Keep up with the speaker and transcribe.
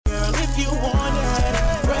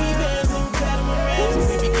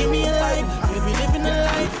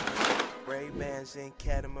and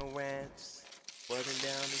catamarans, floating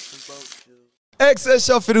down in some boat shoes. XS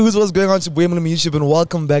Shafiri, what's going on to Boy Malum YouTube, and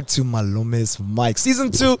welcome back to Malome's Mike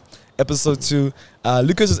Season 2, Episode 2.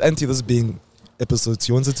 Lucas is anti this being Episode 2.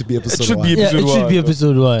 He wants it to be Episode 1. It should be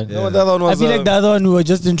Episode 1. Yeah. The other one was, I feel like the other one we were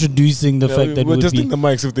just introducing the fact that we were testing the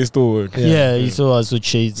mics if they still work. Yeah, you saw us with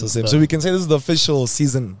shades. So we can say this is the official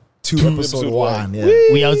Season 2 Episode 1. Yeah.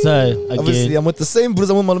 We outside again. Obviously, I'm with the same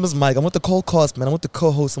bruise. I'm with Malome's Mike. I'm with the co-cast, man. I'm with the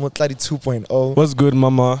co-host. I'm with Tladi 2.0. What's good,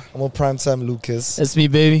 mama? I'm with Primetime Lucas. That's me,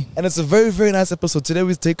 baby. And it's a very, very nice episode. Today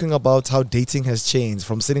we're talking about how dating has changed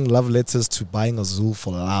from sending love letters to buying Azul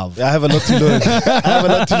for love. I have a lot to learn. I have a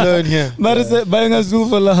lot to learn here. But buying Azul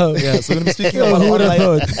for love. Yeah, so we're going to be speaking about who would have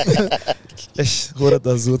online... thought? Who would have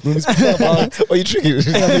thought Azul? We're going to be speaking about... Oh, you triggered.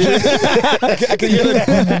 I can hear it.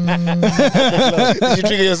 Did you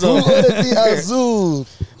trigger yourself? Who ordered the Azul?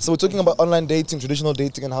 So we're talking about online dating, traditional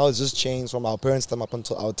dating, and how it's just changed from our parents' time up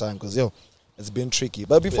until our time. Because, it's been tricky.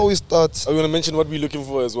 But before we start... Are we going to mention what we're looking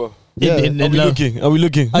for as well? Yeah. In Are we love. looking? Are we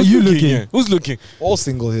looking? Are you looking? Yeah. Who's looking? All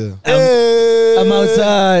single here. I'm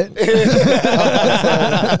outside.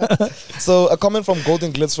 So a comment from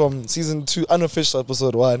Golden Glitz from Season 2, unofficial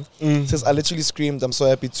Episode 1, says, I literally screamed, I'm so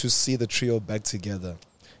happy to see the trio back together.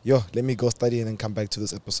 Let me go study and then come back to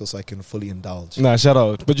this episode so I can fully indulge. Nah, shout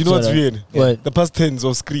out. But you know what's weird? What? The past tense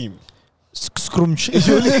of scream. Scrumch.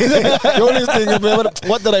 You always think,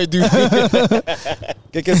 what did I do?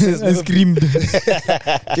 Keke says, I screamed.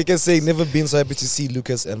 Keke saying, never been so happy to see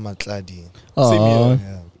Lucas and Matladi. Aww.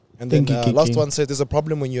 Yeah. And then Thank you, last Keke. one said, there's a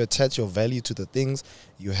problem when you attach your value to the things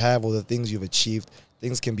you have or the things you've achieved.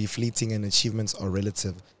 Things can be fleeting and achievements are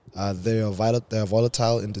relative. They are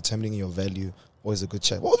volatile in determining your value. Always a good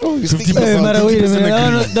check. What are you speaking Hey, about? man, wait a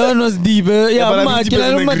minute. That one was deep. Yeah, but I'm I 50%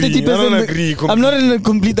 agree. I don't agree. I'm not in a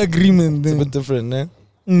complete agreement. It's a bit different, eh?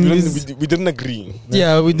 We didn't agree.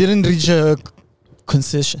 Yeah, we didn't reach a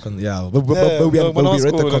concession. Yeah, but we read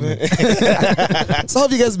the comment. So how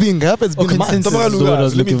have you guys been? It's been a month. consensus. Tomorrow, is what I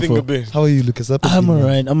was let me looking think for. a bit. How are you, Lucas? I'm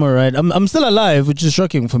alright. I'm still alive, which is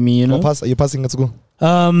shocking for me, you know. Are you passing at school?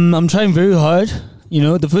 I'm trying very hard. You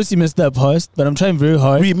know, the first semester I passed, but I'm trying very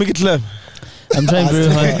hard. Make it clap. I'm trying very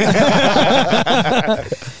hard.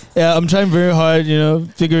 Yeah, I'm trying very hard, you know,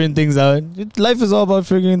 figuring things out. Life is all about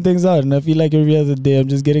figuring things out, and I feel like every other day I'm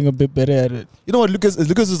just getting a bit better at it. You know what, Lucas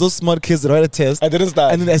is those smart kids that write a test. I didn't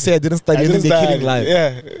start. And then they say I didn't study, and then they're killing life.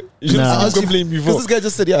 Yeah. You should Nah. have complained Because before. this guy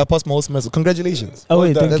just said, I passed my whole semester. Congratulations. Oh,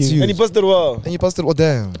 wait, done. thank That's you. you. And he passed it well. And you passed it,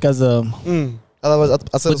 damn. Because, Otherwise,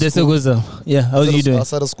 outside but of school, yeah, how are you doing?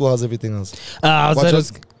 outside of school, how's everything else? Outside of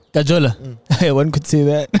Kajola. One could say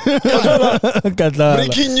that. Kadala.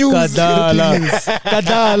 Breaking news. Kadala.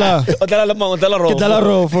 Kadala. Kadala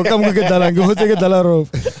Rof. Come on, Kadala. Go to Kadala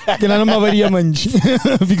Rof. Kinana mabari manji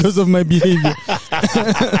because of my behavior.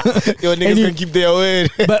 Your niggas can keep their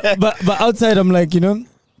word. But outside, I'm like, you know,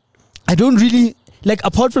 I don't really like,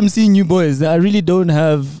 apart from seeing new boys, I really don't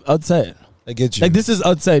have outside. I get you. Like, this is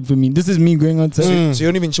outside for me. This is me going outside. So you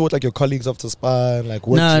don't even chill with like your colleagues after spa and like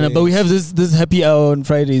work. Nah, but we have this happy hour on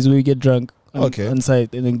Fridays where we get drunk on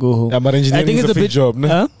site and then go home. Yeah, but engineering I think is it's a fake job, no?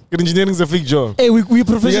 Huh? Engineering is a fake job. Hey, we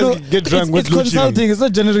professional. You guys get drunk it's with load consulting. shedding. It's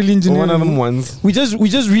not generally engineering. One of them ones. We just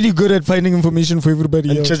really good at finding information for everybody.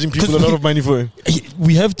 And else. charging people a lot of money for it.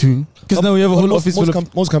 We have to, because now we have a whole office full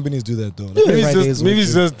of. Most companies do that though. Like Maybe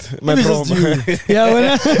it's just my trauma.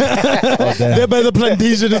 Yeah, they're by the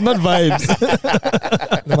plantation. It's not vibes.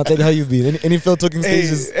 No matter how you've been. Any failed talking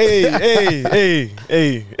stages? Hey.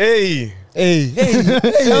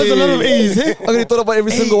 That was a lot of A's. Eh? I'm gonna thought about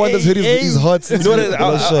every single one that's hit his heart since. I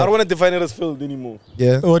don't want to define it as failed anymore.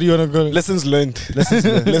 Yeah. What do you want to call it? Lessons learned.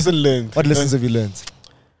 Lesson learned. What lessons have you learned?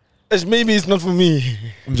 Maybe it's not for me.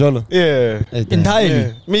 Mjolo. Yeah. Entirely.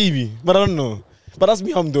 Yeah. Maybe. But I don't know. But ask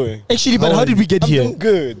me how I'm doing. Actually, but how did we get I'm here? doing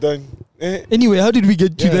good. Done. Anyway, how did we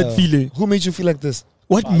get to that feeling? Who made you feel like this?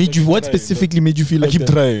 What specifically made you feel I like keep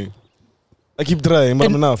that? trying. But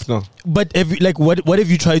I'm enough now. But what have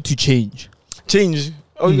you tried to change? Change.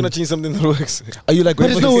 How are you gonna change something that works? Are you like But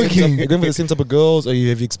going it's for not the same working. type, going for the same type of girls, or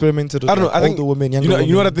have you experimented with I don't know. I think older women, younger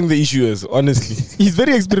you know what I women? think the issue is, honestly. He's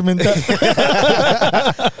very experimental.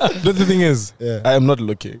 But the thing is, Yeah. I am not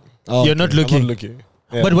looking. Oh, You're not I'm looking. not looking.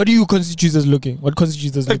 Yeah. But what do you constitute as looking? What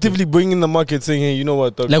constitutes as looking? Actively bringing the market saying, hey, you know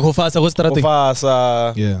what? Like Hofasa, what's that thing?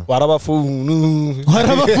 Ofasa, Yeah. Waraba phone.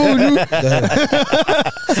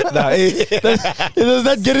 Does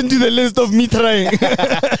that get into the list of me trying?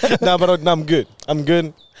 But I'm good. I'm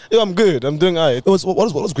good. Yeah, I'm good. I'm doing alright. What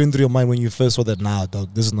was going through your mind when you first saw that? Nah,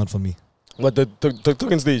 dog, this is not for me. But the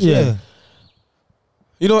token stage. Yeah.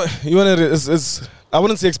 You know, I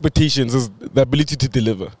wouldn't say expectations, it's the ability to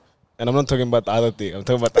deliver. And I'm not talking about the other thing. I'm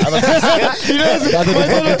talking about the other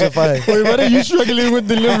thing. Wait, what are you struggling with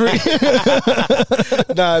delivery?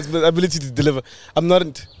 Nah, it's the ability to deliver. I'm not,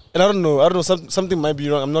 and I don't know. Something might be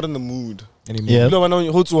wrong. I'm not in the mood anymore. Yeah. You know, when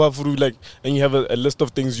you hold so hard for like, and you have a list of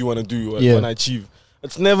things you want to do or Yeah. want to achieve.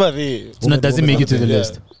 It's never there. It's not, doesn't make it to the Yeah.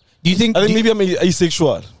 list. Do you think? I think maybe I'm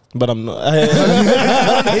asexual, but I'm not.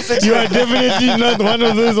 You are definitely not one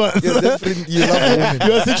of those ones. You're different. You love women.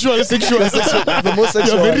 You are sexual. The most You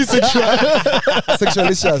sexual. are very sexual.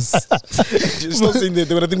 Sexualicious. Stop saying that.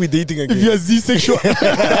 They're gonna think we're dating again. If you are Z-sexual.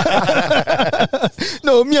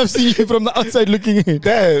 No, me, I've seen you from the outside looking in.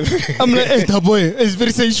 Damn. I'm like, hey, that boy, it's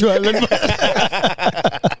very sensual.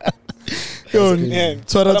 Yo, Yeah.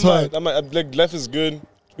 so that's why. I'm like, life is good.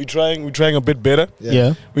 We're trying a bit better.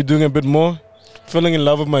 Yeah. We're doing a bit more. Falling in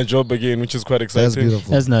love with my job again, which is quite exciting. That's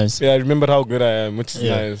beautiful. That's nice. Yeah, I remember how good I am, which is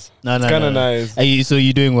Yeah. nice. No, It's kind of nice. So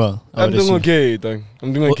you're doing well? I I'm would doing assume. okay, dog.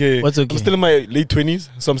 I'm doing okay. What's okay? I'm still in my late 20s,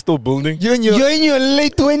 so I'm still building. You're in You're in your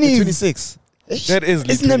late 20s. 26. That is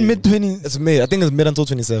late Isn't that 20s. mid 20s? It's mid. I think it's mid until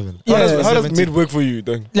 27. Yeah. How does 17. mid work for you,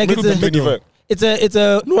 dog? Like Mid it's to a- 25. It's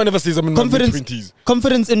a No one ever says I'm in my mid Confidence- 20s.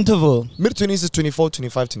 confidence interval. Mid 20s is 24,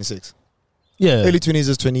 25, 26. Yeah. Early 20s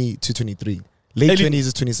is 20 to 23. Late Early- 20s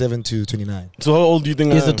is 27 to 29. So how old do you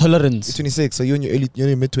think I There's a am? You're tolerance. 26, so you're in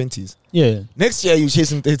your mid 20s. Yeah. Next year you're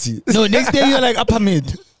chasing 30. No, next day you're like upper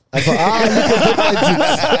mid. I thought, look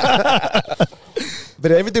at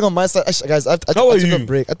But everything on my side, actually, guys, I How are took you? a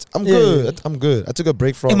break. I'm Yeah. good. I'm good. I took a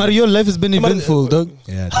break from. Hey, Mario, your life has been eventful, dog.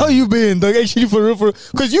 Yeah. How you been, dog? Actually, for real,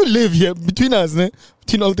 because you live here between us, né?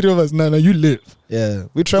 Between all three of us, nah, you live. Yeah.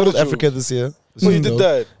 We traveled What a Africa this year. So you did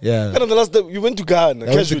that? Yeah. And on the last day, you went to Ghana. I went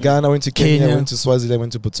to casually. Ghana, I went to Kenya, I Kenya. went to Swaziland, I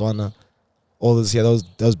went to Botswana. All this here, that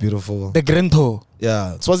was beautiful. The Grento.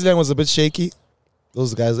 Yeah. Swaziland was a bit shaky.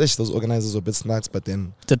 Those guys, those organizers were a bit snacks, but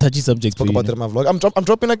then It's a touchy subject for spoke you. about it in my vlog. I'm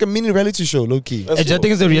dropping like a mini reality show, low key. That's I dope.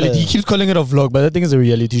 think it's a reality. Yeah. He keeps calling it a vlog, but I think it's a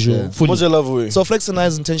reality show. Yeah. Fully. What's your love way? So Flex and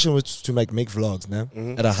I's intention was to like make vlogs, nah?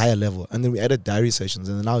 Mhm. At a higher level, and then we added diary sessions,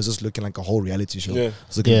 and then now it's just looking like a whole reality show. Yeah.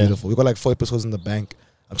 It's looking Yeah. beautiful. We got like 4 episodes in the bank.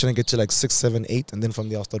 I'm trying to get to like 6, 7, 8, and then from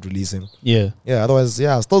there I'll start releasing. Yeah. Yeah. Otherwise,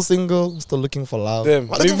 yeah, still single, still looking for love. Damn. I'm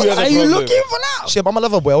looking Maybe for- we had a Are you problem. looking for love? Shit, I'm a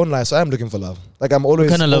lover boy. I won't lie. So I am looking for love. Like I'm always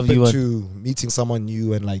kind of love open you want? to meeting someone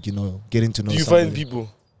new and like getting to know. Do you somebody. find people?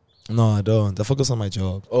 No, I don't. I focus on my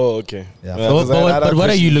job. Oh, okay. Yeah. But, 'cause I had what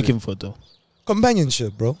are you questions. looking for, though?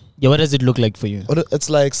 Companionship, bro. Yeah, what does it look like for you?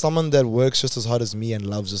 It's like someone that works just as hard as me and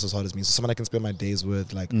loves just as hard as me. So someone I can spend my days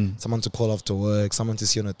with, like someone to call after work, someone to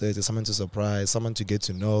see on a Thursday, someone to surprise, someone to get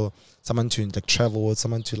to know, someone to like travel with,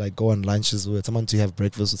 someone to like go on lunches with, someone to have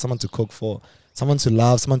breakfast with, someone to cook for, someone to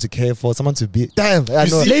love, someone to care for, someone to be. Damn, I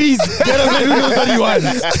know. Ladies, get a man who knows what he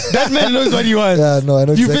wants. That man knows what he wants. Yeah, no, I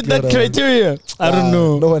know. If you exactly fit that what I want. criteria, I don't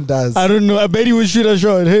know. No one does. I don't know. I bet he would shoot a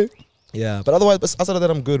shot, hey? Yeah, but otherwise, outside of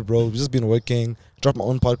that, I'm good, bro. We've just been working. Dropped my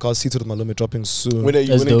own podcast, Seated with Malume, dropping soon. When are you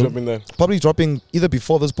That's dope. dropping that? Probably dropping either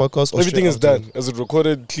before this podcast or Everything is straight after. done. Is it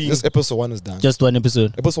recorded, clean? This episode 1 is done. Just one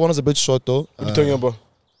episode. Episode 1 is a bit short though. What are you talking about?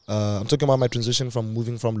 I'm talking about my transition from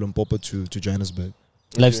moving from Limpopo to Johannesburg.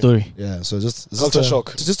 Life Okay. story. Yeah, so just Culture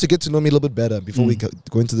shock. just to get to know me a little bit better before we go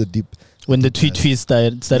into the deep. When the tweet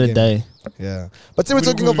started Yeah. dying. Yeah, but today we're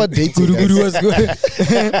Guru talking guru. about dating. Guru guys. Guru was good.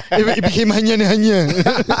 It became hanya.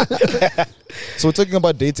 So we're talking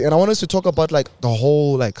about dating, and I want us to talk about like the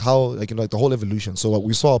whole like how like the whole evolution. So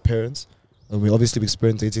we saw our parents, and we obviously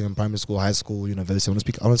experienced dating in primary school, high school, university.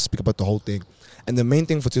 I want to speak about the whole thing. And the main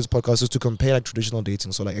thing for today's podcast is to compare like traditional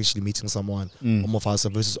dating, so like actually meeting someone, home of us,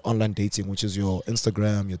 versus online dating, which is your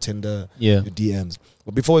Instagram, your Tinder, Yeah. your DMs.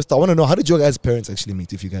 But before we start, I want to know, how did your guys' parents actually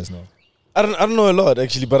meet? If you guys know, I don't know a lot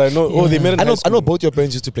actually, but I know. Oh, they met in I high school. know both your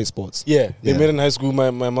parents used to play sports. Yeah, they Yeah. met in high school. My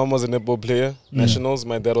mom was a netball player, nationals.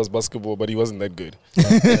 My dad was basketball, but he wasn't that good.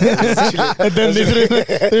 And then they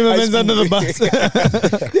threw my man's under the bus.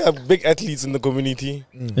 Yeah, big athletes in the community.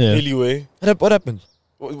 Yeah. Anyway, What happened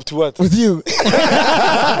to what? with you?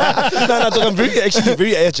 No, I'm actually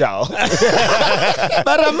very agile.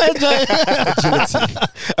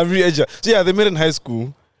 I'm very agile. So yeah, they met in high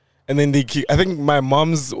school, and then I think my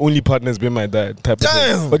mom's only partner has been my dad. Type of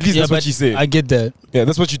thing. But at least Yeah, that's what she said. I get that. Yeah,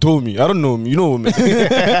 that's what she told me. I don't know. You know, man.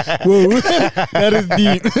 Whoa. That is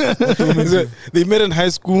deep. So they met in high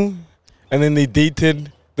school, and then they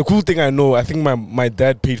dated. The cool thing I know, I think my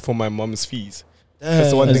dad paid for my mom's fees.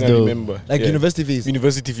 That's the one That's thing I dope. remember. Like Yeah. university fees.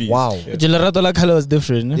 University fees. Wow. Yeah. Gelarato la color was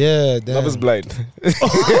different. Yeah, damn. Love is blind. Hey,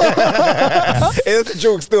 that's a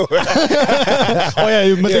joke still. Oh yeah,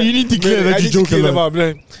 you need to clear that I you need to joke clear them about. up.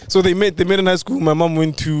 Man. So they met in high school. My mom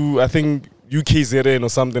went to, I think, UK Zeren or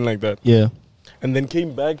something like that. Yeah. And then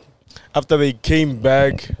came back. After they came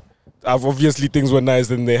back, obviously things were nice,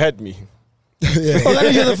 then they had me. Yeah. Oh,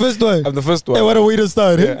 that you're the first one. I'm the first one. Hey, what a way to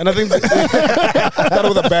start. Yeah, and I think start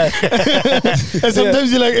with a bang. And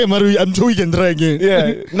sometimes you're like, hey, Maru, I'm sure we can try again.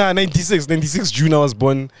 Yeah, 96 June I was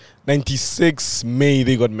born. 96 May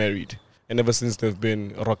they got married, and ever since they've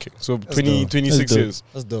been rocking. So That's 26 That's dope. years.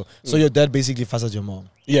 That's dope. So your dad basically fastered your mom.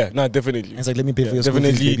 Yeah, no, definitely. And it's like, let me pay for your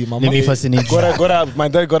Definitely. school fees, baby. My Let mom. me fascinate you. My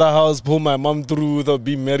dad got a house, pulled my mom through without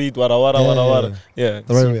being married, wara. Yeah.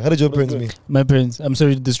 The right way. How did your parents meet? My parents, I'm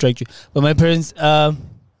sorry to distract you, but my parents,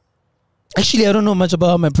 actually, I don't know much about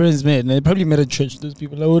how my parents met. They probably met at church, those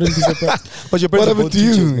people. I wouldn't be surprised. But your parents What are both happened to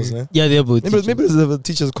you? teachers, man. Yeah, they're both. Maybe it's the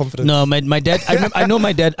teacher's confidence. No, my dad. I know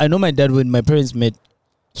my dad. I know my dad when my parents met.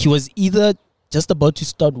 He was either just about to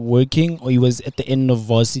start working or he was at the end of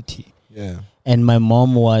varsity. Yeah. And my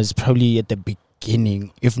mom was probably at the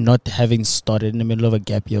beginning, if not having started in the middle of a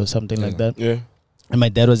gap year or something like that. Yeah. And my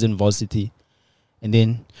dad was in varsity. And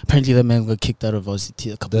then apparently the man got kicked out of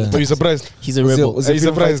varsity a couple of Damn. Are you times. surprised? He's a rebel. Was Are you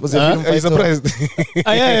freedom surprised? fight- was it freedom Are you fighter? surprised?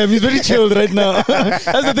 I am. He's very chilled right now. That's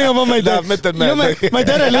the thing about my dad. I've met that You know, man. my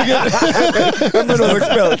dad, I look at That man was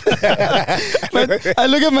expelled. I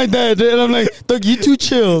look at my dad and I'm like, dog, you too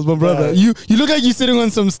chill, my brother. You look like you're sitting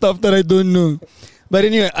on some stuff that I don't know. But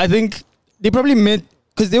anyway, I think they probably met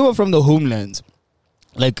because they were from the homelands.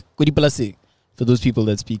 Like Kodipalase, for those people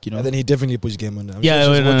that speak, you know. And then he definitely pushed game on them. Yeah, He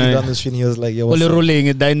was no, walking no, down no. the street and he was like, yo, Ole what's up? rolling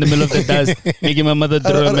it in the middle of the dust, making my mother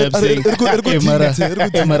draw a map saying,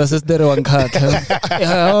 "Hey Mara, sister, one cut."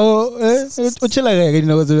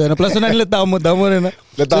 Plus, one le dam,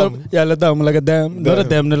 The dam. yeah, le dam, like a dam, not a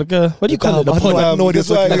dam, like a what do you call it? A I pond. don't know what you're That's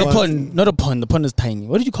why- talking Like a about. pond, not a pond. The pond is tiny.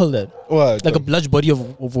 What do you call that? What? Like a large body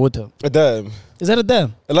of water. A dam. Is that a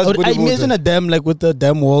dam? A large body I of imagine water. a dam like with the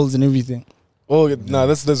dam walls and everything. Oh, nah,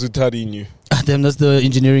 that's Tladi in you. Ah, damn, that's the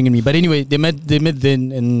engineering in me. But anyway, they met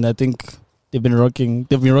then, and I think they've been rocking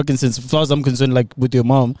since. As far as I'm concerned, like with your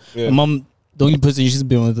mom, Yeah. my mom, the only person she's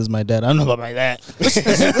been with is my dad. I don't know about my dad. I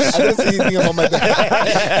don't see anything about my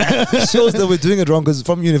dad. Shows that we're doing it wrong because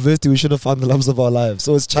from university we should have found the loves of our lives.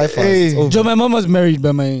 So it's chai fast. Hey. It's over. Joe, my mom was married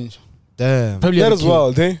by my age. Damn. Probably That had a as kid.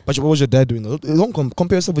 well, eh? But what was your dad doing though? Don't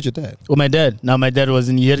compare yourself with your dad. Oh, my dad. Now my dad was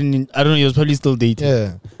in. I don't know. He was probably still dating.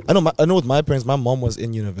 Yeah. I know with my parents, my mom was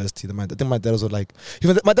in university. I think my dad was like,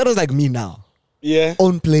 my dad was like me now. Yeah.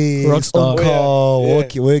 Own place, Rockstar. own car,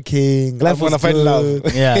 Yeah. working. Life Wanna was find good.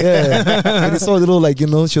 love. Yeah. Yeah. And he saw a little like, she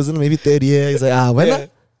was in maybe third year. He's like, well, Yeah.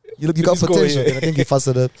 you got Just go potential. here. And I think he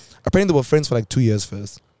fastered it. Apparently they were friends for like 2 years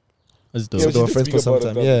first. That's Yeah, So dope. they were did friends for speak some about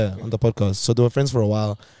time. it, Yeah, though. on the podcast. So they were friends for a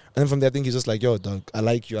while. And then from there, I think he's just like, yo, dog, I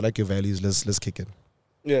like you. I like your values. Let's kick it.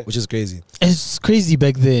 Yeah. Which is crazy. It's crazy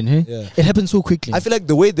back then, eh? Yeah. It happened so quickly. I feel like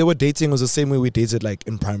the way they were dating was the same way we dated like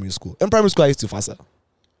in primary school. In primary school, I used to fasa.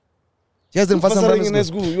 You guys didn't fasa in primary Fasting in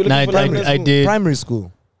school? school. You're Nah, looking for love in I school. did. Primary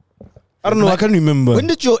school. I don't know. I can't remember. When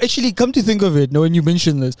did you actually come to think of it? Now, when you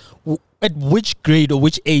mentioned this, at which grade or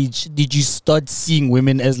which age did you start seeing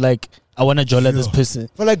women as like, I want to jolla this person?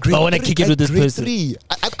 But like grade I wanna three, kick it with this grade person. 3.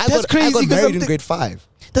 I That's got, crazy I got 'cause married in something- grade 5.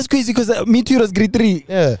 That's crazy because me too was grade 3.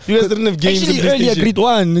 Yeah. You guys didn't have games Actually, in earlier PlayStation. grade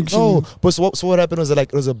 1. Actually. No, but so what happened was that, like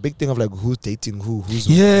it was a big thing of like who's dating who's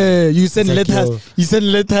Yeah, you send It's like, letters. yo. You send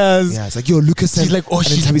letters. Yeah, it's like yo, Lucas She's said, like, oh, and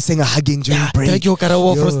then she's- Tabi saying a hugging during break. Like your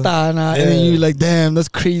karawa Yo. frostana, and then Yeah. you like, damn, that's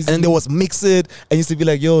crazy. And then there was mix it, and used to be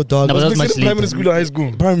like, yo, dog. No, but was that's Was much it in primary later. school or high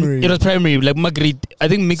school? primary. It was primary, like my grade. I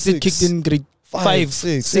think Mix It 6. kicked in grade 5,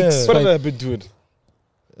 6, 6. yeah. Whatever happened to it?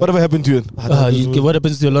 Whatever happened to it? What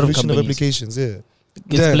happens to a lot of Creation companies? applications, yeah.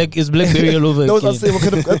 It's Blackberry all over That was again.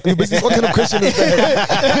 I'm saying, what kind of question is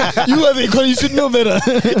that? You are the economy, you should know better.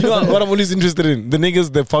 You know what I'm always interested in? The niggas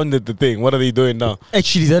that founded the thing. What are they doing now?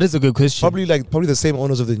 Actually, that is a good question. Probably the same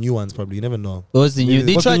owners of the new ones. Probably you never know. What's the new?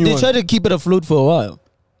 They What's the tried. new They one? tried to keep it afloat for a while.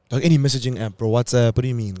 Like any messaging app, bro. WhatsApp. What do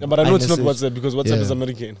you mean? Yeah, but I know it's not iMessage. WhatsApp because WhatsApp Yeah. is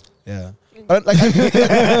American. Yeah. But like,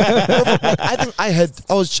 I think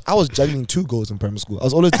I was juggling 2 goals in primary school. I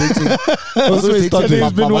was always dating. I was always It's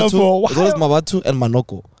been one for a while. It was always Mabatu and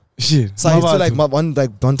Manoko. Shit. So I used to like one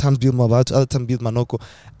time build Mabatu, other time build Manoko,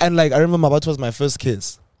 and like I remember Mabatu was my first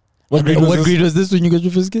kiss. What grade was this when you got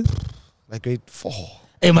your first kid? Like grade 4.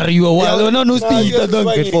 Hey, Mara, you are wild. Yeah, No speed. yeah,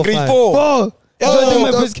 grade 4, grade 5. 4. Oh, Yo, I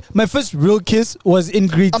think dog. my first real kiss was in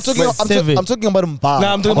grade I'm talking 7. I'm talking about Mba.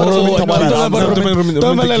 Nah, I'm talking Oh, about I'm talking about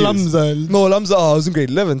romantic kiss. Lamza. No, Lamza. I was in grade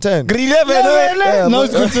 11, 10. Grade 11. Yeah, No,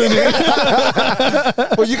 but- it's good.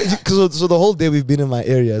 But so the whole day we've been in my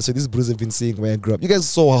area, so these bros have been seeing where I grew up. You guys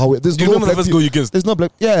saw how there's Do you no remember the black first people- girl you kissed? There's no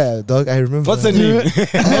black. Yeah, dog. I remember. What's her name?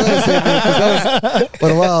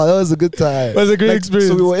 But wow, that was a good time. It was a great experience.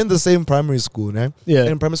 So we were in the same primary school, right? Yeah. And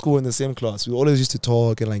in primary school, we were in the same class. We always used to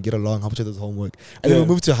talk and like get along, help each other's homework. work. And then we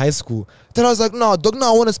moved to high school. Then I was like, no, dog, no,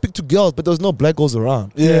 I want to speak to girls, but there was no black girls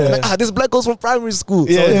around. Yeah. I'm like, there's black girls from primary school.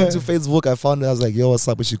 So I went to Facebook, I found it, I was like, yo, what's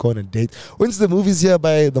up? We should go on a date. Went to the movies here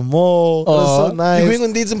by the mall. It was so nice. You going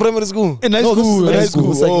on dates in primary school? In high No, this school. is in high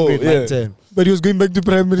school. Second Oh, grade, yeah. 9, 10. But he was going back to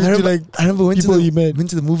primary I to like. remember went people he met. went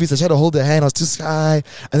to the movies. I tried to hold her hand. I was too shy.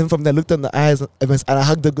 And then from there, I looked in the eyes and I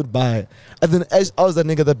hugged her goodbye. And then I was that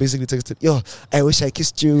nigga that basically texted, yo, I wish I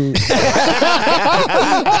kissed you.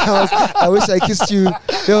 I wish I kissed you.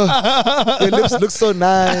 Yo, your lips look so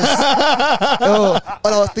nice. Yo,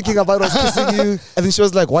 all I was thinking about was kissing you. And then she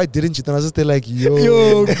was like, why didn't you? Then I was just there like,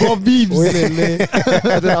 Yo, Bob Beeps.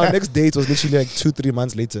 And then our next date was literally like 2-3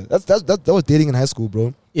 months later. That was dating in high school,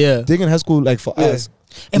 bro. Yeah. Dating in high school, like for us.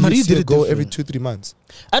 And Maria used to did it go different. every 2-3 months.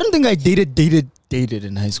 I don't think I dated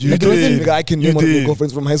in high school. You Like, it wasn't- did. Nigga, I can You name one of your did.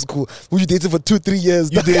 girlfriends from high school who you dated for 2-3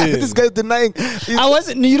 years. You did. This guy's denying. I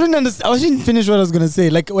wasn't. No, you don't understand. I wasn't finish what I was gonna say.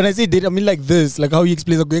 Like when I say date, I mean like this, like how he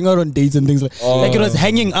explains like going out on dates and things like. Like it was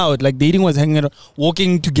hanging out. Like dating was hanging out,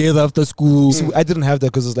 walking together after school. See, I didn't have that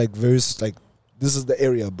because it's like very like this is the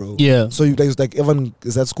area, bro. Yeah. So you guys like everyone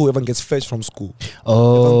is at school. Everyone gets fetched from school.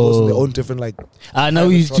 Everyone goes on their Oh. own different like. Now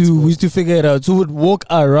we used to figure it out. So we'd walk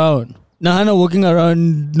around. Nahana walking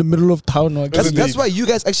around the middle of town. Or That's why you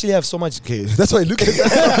guys actually have so much game. That's why Lucas.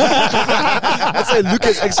 That's why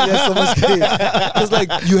Lucas actually has so much game. Because like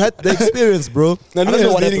you had the experience, bro. Now, I don't Lucas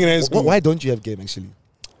know what dating in happened. high school. Why don't you have game actually?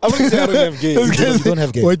 I wouldn't say I don't have game. You don't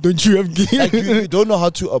have game. Why don't you have game? Like you don't know how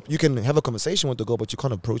to. You can have a conversation with the girl, but you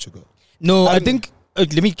can't approach a girl. No, I think.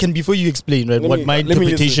 Before you explain, right, what my let me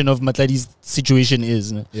interpretation of Matladi's situation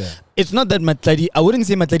is. No? Yeah. It's not that Matladi, I wouldn't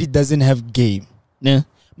say Matladi doesn't have game. Nah.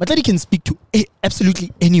 Matladi can speak to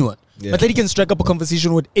absolutely anyone. Yeah. Matladi can strike up a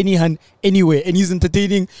conversation with any hand, anywhere, and he's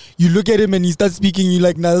entertaining. You look at him and he starts speaking, you're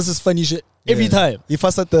like, nah, this is funny shit. Every time. He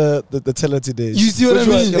fussed at the teller today. You see what I Which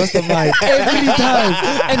one? mean? You lost the mic. Every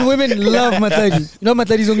time. And women love Matladi. You know,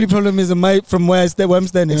 Matladi's only problem is from where I'm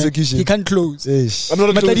standing. Right? Execution. He can't close. Ish. I'm not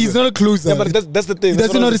a Matladi is closer. not a closer. Yeah, but that's the thing. He That's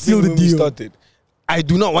doesn't what I know was how to seal saying the when we deal. started. I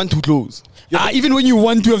do not want to close. Even when you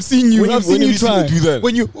want to, I've seen you. When I've you- seen when you you see try. me do that.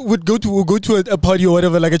 When you would go to a party or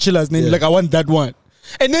whatever, like a chiller's name, Yeah. like I want that one.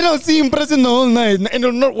 And then I'll see him pressing the whole night and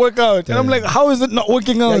it'll not work out. And I'm like, how is it not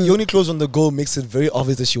working out? Yeah, you only close on the goal makes it very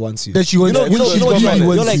obvious that she wants you. That she wants You know, when she's what, really man?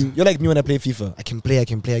 wants you. You're like me when I play FIFA. I can play.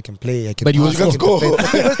 But you pass, also I can score. defend.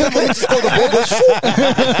 Every time I need to score, the ball goes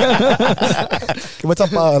shoot. What's up,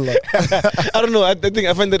 Paolo? I don't know. I think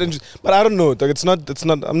I find that interesting, but I don't know. Like it's not.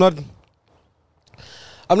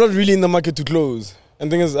 I'm not really in the market to close. And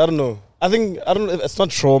thing is, I don't know. I don't know. It's not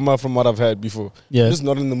trauma from what I've had before. Yeah. I'm just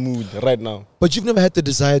not in the mood right now. But you've never had the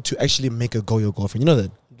desire to actually make a girl your girlfriend. You know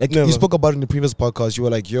that? Like Never. you spoke about it in the previous podcast. You were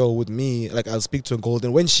like, yo, with me, like I'll speak to a girl.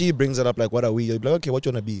 Then when she brings it up, like, what are we? You'll be like, okay, what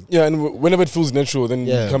you wanna be? Yeah, and whenever it feels natural, then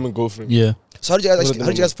Yeah. you come and go for it. Yeah. So how did you guys What actually, at how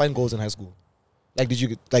the did you guys find girls in high school? Like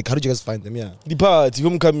how did you guys find them? Yeah. The party,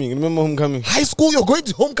 homecoming. Remember homecoming? High school, you're going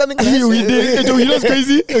to homecoming. in high We school? did. You know what's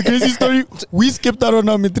crazy? A crazy story. We skipped out on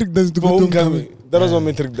our metric dance to For go to homecoming. homecoming. That was our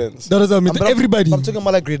metric dance. That was our But metric. I'm- Everybody. I'm talking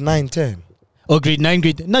about like grade 9, 10. Oh, grade 9,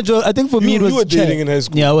 grade. No, Joe, I think for me it was You were dating chat. in high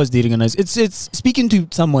school. Yeah, I was dating in high school. It's speaking to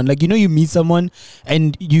someone. Like, you know, you meet someone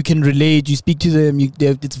and you can relate. You speak to them.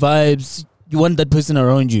 It's vibes. You want that person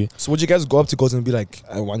around you. So would you guys go up to girls and be like,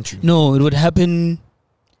 I want you? No, it would happen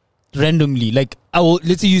randomly. Like,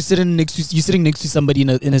 let's say you're sitting next to somebody in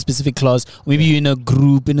a specific class. Maybe you're in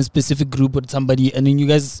a specific group with somebody, and then you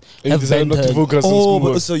guys And you have decided not to banter. focus on Oh,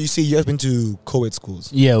 schoolwork. but so you see, you have been to co-ed schools.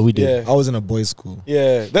 Yeah, we did. Yeah. I was in a boys' school.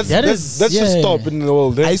 Yeah, that's That that's is- just yeah. stop in the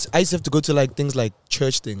world. I used to have to go to like things like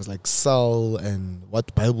church things, like Sal and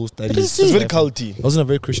what Bible studies. is It's it? very culty. I was in a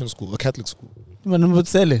very Christian school, a Catholic school. Man,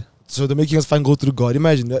 what's that? So they're making us find go through God.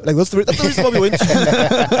 Imagine that. Like that's the reason why we went to.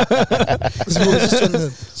 We were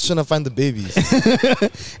just trying to find the babies.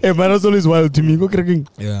 Hey, man, that's always wild to me. Go cracking.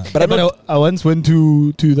 Yeah. But I once went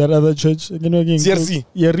to that other church. You know, again, CRC.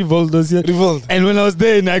 Yeah, Revolt. Yeah. Revolt. And when I was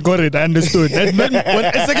there, and I got it. I understood. That when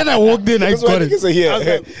the second I walked in, I That's why got niggas it. are here. I was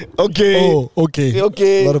like, Okay. oh, okay.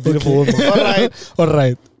 Okay. A lot of beautiful women. All right. All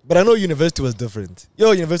right. But I know university was different.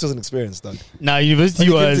 University was an experience, dog. Now, university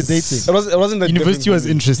When it came to was dating. It wasn't that University different was for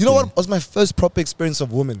me. interesting. You know what was my first proper experience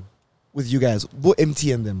of women with you guys? Go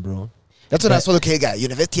MT and them, bro. That's when I saw, okay, guy,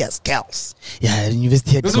 university has girls. Yeah,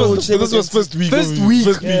 university. Had This girls. was first week. First of- week.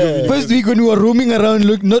 First week. of First week when we were roaming around,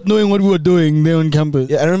 not knowing what we were doing there on campus.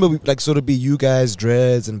 Yeah, I remember we, like sort of be you guys,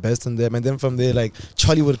 Dreads and Best and them, and then from there like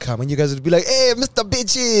Charlie would come and you guys would be like, "Hey, Mr.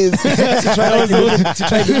 Bitches," to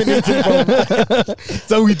try eliminate him from.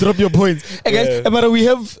 So we drop your points. Hey guys, Yeah. but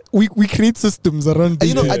we create systems around And,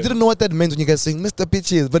 you know, dating. I didn't know what that meant when you guys saying Mr.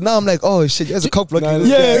 Bitches, but now I'm like, oh shit, you guys are cock blocking. Nah, this.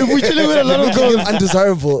 Yeah, if we chilling with a lot of Making him girls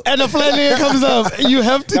undesirable. and a fly nigga comes up, you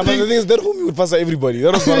have to But the think. thing is, that homie would pass everybody.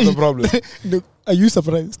 That was part of the problem. Look, are you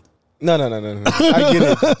surprised? No. I get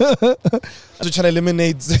it. To try to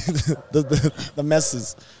eliminate the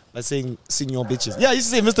masses by saying senior bitches. Yeah, I used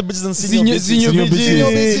to say Mr. Bitches and senior bitches. Senior bitches. Senior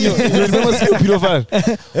bitches. You remember Senior Pedophile?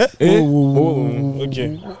 Eh? Oh,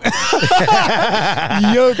 okay.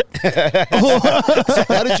 Yo, So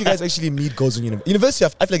how did you guys actually meet girls in university? I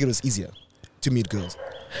feel like it was easier to meet girls.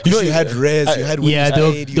 You know, you had Res, you had yeah,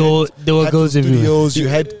 Windows there were girls everywhere. studios, you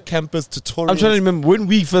had campus tutorials. I'm trying to remember when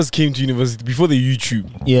we first came to university before the YouTube.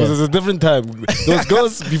 Yeah. Because it's a different time. There was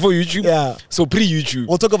girls before YouTube. Yeah. So pre-YouTube.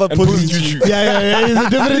 We'll talk about and post post-YouTube. Yeah. It's a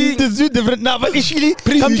different. It's two different. Now, but actually,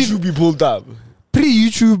 come to Pre-YouTube we pulled up.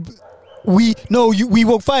 pre-YouTube. We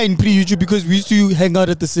were fine pre-YouTube because we used to hang out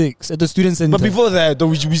at the Six at the student center. But before that, though,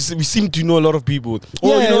 we seem to know a lot of people.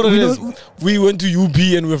 Oh, Yeah, you know what we it is? know- We went to UB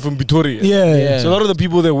and we're from Pretoria. yeah. So a lot of the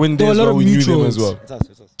people that went There there, were a lot as well, of we knew them mutuals. as well.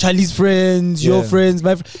 Charlie's friends, your Yeah. friends,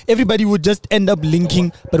 everybody would just end up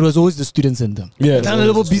linking, but it was always the student center. Yeah. Kind of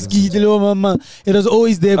little biscuit, the little mama. It was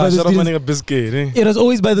always there by the Shout out my students. nigga Biscuit. Eh? It was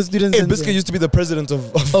always by the student Hey, center. Biscuit used to be the president of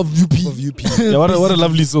UP. UP. Yeah, what a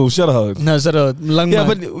lovely soul. Shout out. No, shut up. Yeah,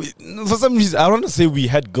 but for some reason, I want to say we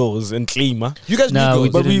had goals and claim. You guys knew no, girls. we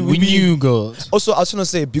but didn't. we- We knew girls. Also, I was trying to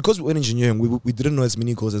say, because we were in engineering, we didn't know as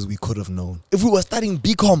many girls as we could have known. If we were studying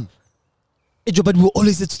BCom, Hey, Joe, but we were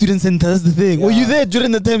always at student center. That's the thing. Yeah. Were you there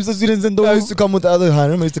during the times of student center? I used to come with the other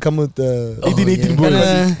hand. I used to come with 18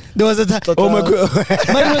 boys. There was a time. Oh my God.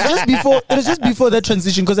 But it was just before. It was just before that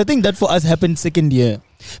transition because I think that for us happened second year.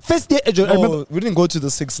 First year, Joe, I remember. No, we didn't go to the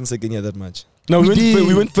 6th and 2nd year that much. No, We did.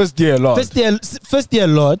 we went first year a lot. First year a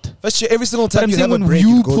lot. First year, every single But time I'm you saying have a when break, you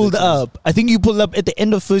you'd go pulled there. up, I think you pulled up at the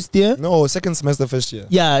end of first year. No, second semester, first year.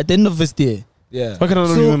 Yeah, at the end of first year. Yeah. Why can I not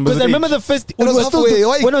So, remember? because I remember the first It when was I was still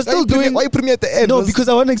halfway. when I was still doing. Why you put me at the end? No, Was- because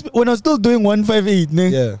when I was still doing 158. Ne?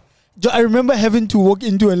 Yeah. Joe, I remember having to walk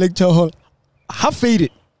into a lecture hall, half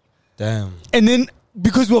faded, Damn. and then.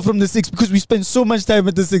 Because we were from the Six, because we spent so much time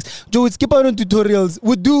at the Six, Joe would skip out on tutorials,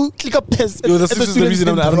 would do click up tests. Yo, at this the is the student reason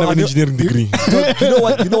I center. don't have an engineering degree. You know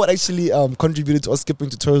what? You know what actually contributed to us skipping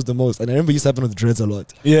tutorials the most? And I remember it used to happen with Dreads a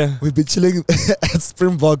lot. Yeah. We'd be chilling at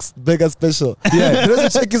Springboks, Beggar Special. Yeah. Dreads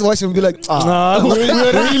would check his watch and be like, Nah,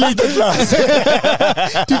 we're really late to class.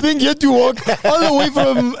 To think you had to walk all the way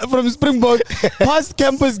from Springbok past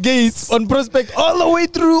campus gates on Prospect all the way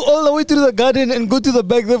through the garden and go to the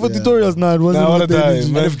back there for Yeah. tutorials. Nah, it wasn't. Nah, what worth a the time,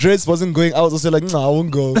 energy. man. and if Dreads wasn't going, I was also like, nah, I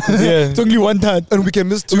won't go. Yeah. It's only one time. And we can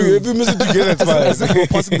miss two. If we miss it together, it's As if fine. we're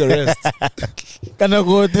passing the rest. Can I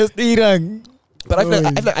go test Irang? But I feel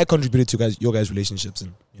like I contributed to your guys' relationships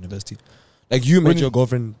in university. Like you met your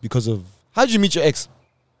girlfriend because of. How did you meet your ex?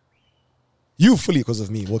 You fully because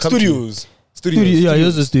of me. We'll come to you. Studios. Studio, yeah,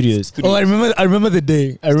 yours are studios. Studios. Oh, I remember the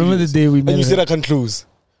day. I remember the day we met. And you her. said I can't close.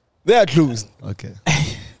 They are closed. Okay.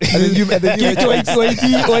 and then you met your ex.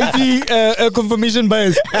 YT confirmation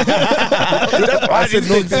bias. That's I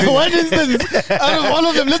said no. One instance out of all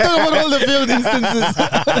of them. Let's talk about all the failed instances.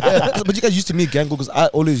 Yeah, but you guys used to meet gang because I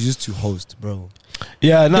always used to host, bro.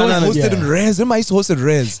 Yeah, I no. hosted in Res. Remember I used to host at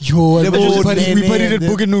Res. Yo, Never just we partied at and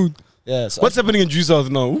Buganoot. Yeah. So What's happening in Due South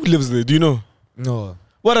now? Who lives there? Do you know? no.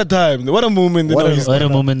 What a time. What a moment. What a- What What a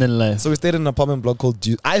moment in life. So we stayed in an apartment block called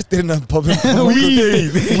I stayed in an apartment block.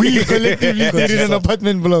 we collectively stayed in an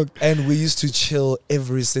apartment block. And we used to chill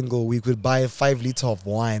every single week. We'd buy a 5 liter of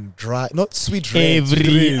wine, dry, not sweet red.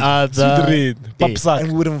 Every other Red. day. Papsak.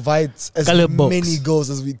 And we would invite as Colour box. many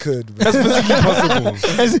girls as we could. bro. That's physically possible.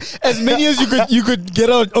 as many as you could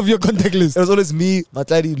get out of your contact list. It was always me,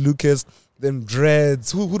 Tladi, Lucas, then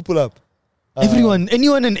Dreads. Who'd pull up? Anyone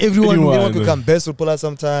and everyone. Anyone could come. Best would pull out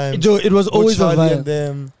sometime. Joe, it was always a Charlie and vibe.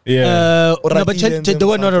 them. Yeah. Or No, but Rakili and they them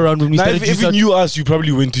were not something. around when we Now, started if Juice you Out. knew us, you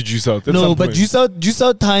probably went to Juice Out. at No, some but point. Juice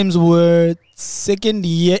Out times were second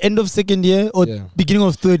year, end of second year or Yeah. beginning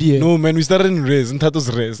of third year. No, man, we started in Res, in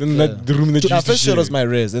Tato's Res, in Yeah. that the room that you Our used to first year share. was my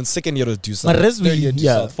res, and second year was due south. My res Third we- year due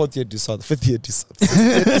yeah. south, fourth year due south, fifth year due south.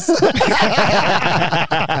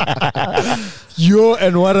 Yo,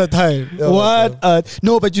 and what a time. Yeah, What a...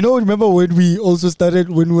 No, but remember when we also started,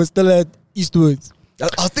 when we were still at Eastwoods? I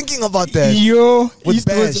was thinking about that. Yo, With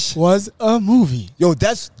Eastwoods Bash. was a movie. Yo,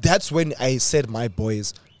 that's when I said my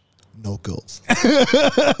boys, no girls.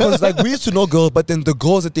 Because like we used to know girls, but then the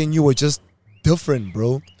girls that they knew were just different,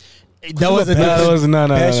 bro. That was a Bash- different... That was no.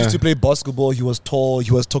 Bash used to play basketball. He was tall. He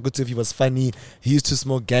was talkative. He was funny. He used to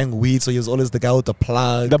smoke gang weed, so he was always the guy with the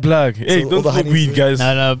plug. The plug. Hey, all don't the smoke honey- weed, guys.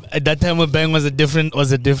 No, at that time when Bang was a different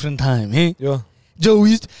time, hey? Yeah. Joe,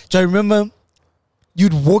 I remember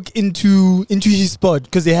you'd walk into his spot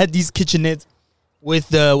because they had these kitchenettes with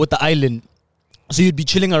the island. So you'd be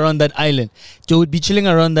chilling around that island. Joe would be chilling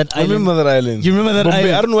around that I island. remember that island. You remember that Bombay.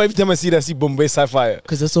 island? I don't know why every time I see that, I see Bombay Sapphire.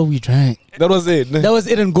 Because that's all we drank. That was it. That was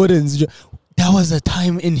it in Gordon's. That was a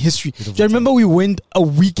time in history. Do you remember we went a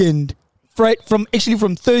weekend from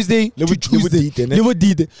Thursday to Tuesday?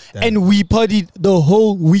 And we partied the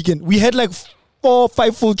whole weekend. We had like 4 or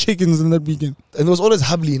 5 full chickens in that weekend. And there was always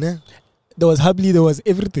Habli, ne? There was Habli, there was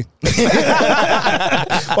everything.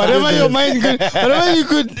 Whatever you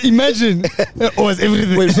could imagine, it was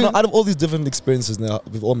everything. Wait, so now, out of all these different experiences now,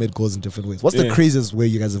 we've all met girls in different ways. What's the craziest way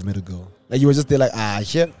you guys have met a girl? Like you were just there like,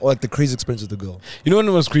 shit? Or like the crazy experience with the girl? You know when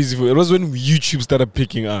it was crazy for? It was when YouTube started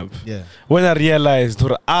picking up. Yeah. When I realized,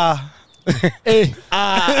 Hey,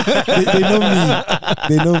 They know me.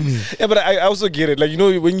 They know me. Yeah, but I also get it. Like, you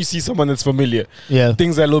know, when you see someone that's familiar, yeah.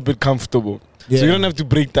 things are a little bit comfortable. Yeah. So you don't have to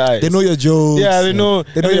break the ice. They know your jokes. Yeah, they know.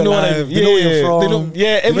 They know your life. They know where you're from. They know,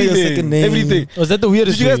 They know your second everything. name. Everything. Was that the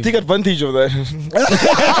weirdest Did you guys way? take advantage of that?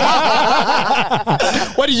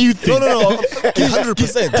 What do you think? No.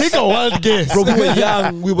 100%. Take a wild guess. Bro, we were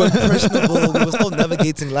young. We were impressionable. We were still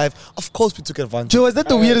navigating life. Of course, we took advantage. Joe, was that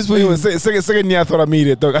the weirdest way? Second year, I thought I made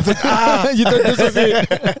it, dog. I thought, You thought this was it?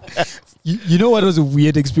 You know what was a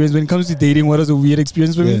weird experience when it comes to dating? What was a weird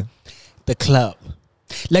experience for me? The club.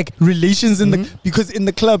 Like relations in the, because in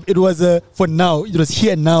the club it was for now, it was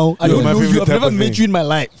here now. I don't my know you, favorite I've type never of met thing. you in my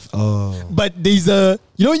life. Oh. But there's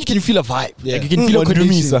you can feel a vibe. Yeah. Like you can feel a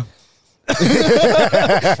connection. You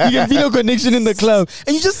can feel a connection in the club.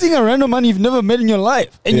 And you just seeing a random man you've never met in your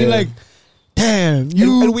life. And you're like, damn,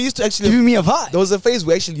 And we used to actually giving me a vibe. There was a phase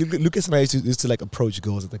where actually Lucas and I used to like approach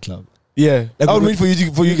girls at the club. yeah. Like I would we wait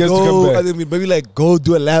for you guys to come back. And then we maybe like go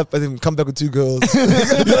do a lap and then come back with 2 girls. We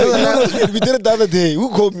did it the other day. Who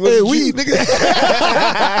called me? Hey, Was it you? nigga.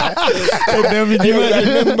 I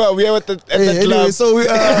remember we were at the Anyway, club. so we, So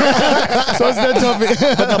what's that topic?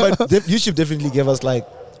 but YouTube definitely gave us like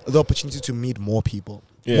the opportunity to meet more people,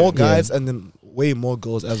 Yeah. more guys, and then way more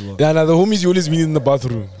girls as well. Yeah, now the homies you always meet in the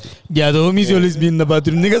bathroom. Yeah, the homies always be in the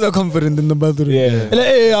bathroom. Niggas are confident in the bathroom. Yeah. Like,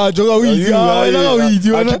 hey, Joe, how we do? How we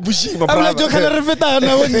do? I keep pushing my I'm like, Joe, can I repeat that?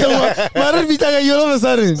 Now, what the all of a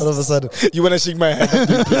sudden. All of a sudden, You want to shake my hand? and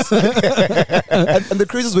the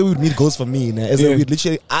craziest way we would meet girls for me is that we'd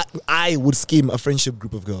literally, I would scheme a friendship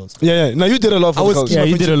group of girls. Yeah. Now you did a lot for I the was culture. Yeah,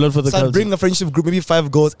 you did a lot for the So I'd culture. bring a friendship group, maybe 5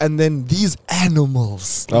 girls, and then these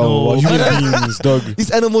animals. Oh, human beings, dog.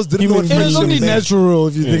 These animals didn't know what It was friendship only meant. natural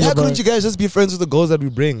if you think Why about couldn't it. you guys just be friends with the girls that we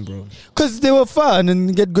bring, bro? Because they were fun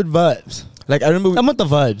and get good vibes. Like I remember, I'm not the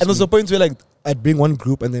vibes. and there was a point where like I'd bring one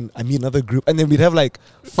group and then I meet another group and then we'd have like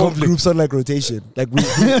 4 Conflict. groups on like rotation. Like we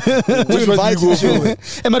Which one invite do you each go other.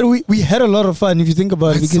 for? Hey, man, we had a lot of fun if you think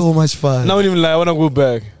about it. It's Because so much fun. Now I don't even lie. I want to go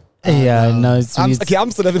back. yeah, no, it's I'm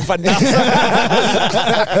still having fun now.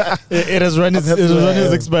 it has run its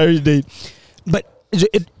expiry date, but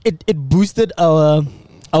it boosted our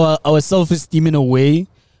self-esteem in a way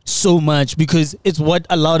so much because it's what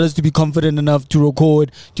allowed us to be confident enough to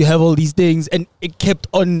record, to have all these things, and it kept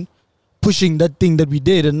on pushing that thing that we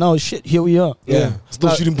did, and now shit, here we are. Yeah. Still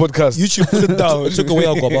Now, shooting podcasts. YouTube put it down. It took away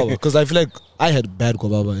our guababa because I feel like I had bad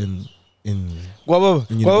guababa in Guababa.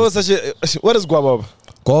 In Guababa is such a. What is guababa?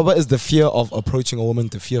 guababa is the fear of approaching a woman,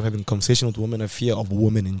 the fear of having conversation with women, a fear of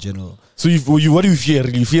women in general. So what do you fear?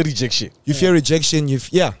 You fear rejection. You fear rejection. You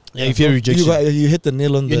fear you hit the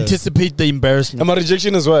nail on You the anticipate the embarrassment. And my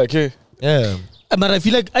rejection as well. Okay. yeah. But I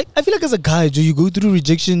feel like as a guy, Joe, you go through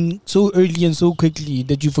rejection so early and so quickly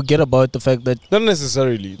that you forget about the fact that Not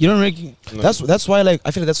necessarily. you don't reckon. No. That's why like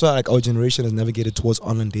I feel like that's why like our generation has navigated towards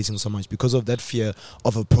online dating so much because of that fear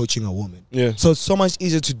of approaching a woman. Yeah. So it's so much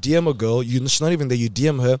easier to DM a girl. She's not even there. You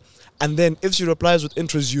DM her, and then if she replies with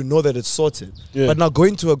interest, you know that it's sorted. Yeah. But now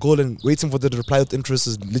going to a girl and waiting for the reply with interest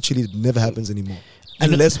is literally never happens anymore.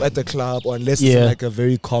 Unless we're at the club or unless it's Yeah. in like a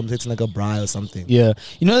very calm, it's like a braai or something. Yeah.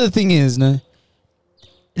 You know the thing is, no?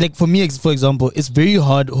 Like for me, for example, it's very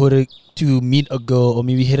hard to meet a girl or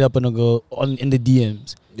maybe hit up on a girl in the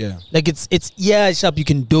DMs. Yeah. Like it's sharp, you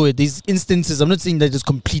can do it. There's instances, I'm not saying that just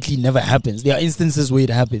completely never happens. There are instances where it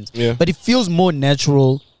happens. Yeah. But it feels more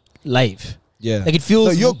natural live. Yeah. Like it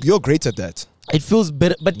feels No, you're great at that. it feels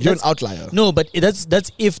better, but You're an that's- outlier. No, but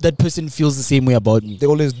that's if that person feels the same way about me. They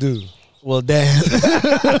always do. Well, damn.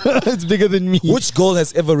 It's bigger than me. Which girl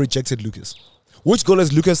has ever rejected Lucas? Which girl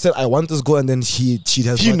has Lucas said, I want this girl, and then she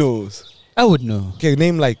has He not? knows. I would know. Okay,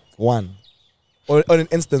 name like one. Or an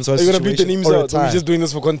instance or a Are you gonna beat the situation names or a out? Or we time. just doing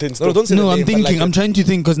this for content? No, Stuff? don't say No, the I'm name, but thinking. like I'm trying to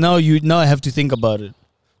think because now I have to think about it.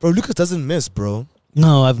 Bro, Lucas doesn't miss, bro.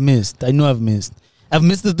 No, I've missed. I know I've missed. I've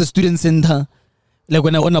missed at the student center. Like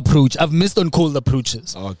when I want to approach, I've missed on cold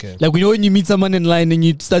approaches. Okay. Like when you meet someone in line and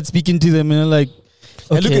you start speaking to them and you're like,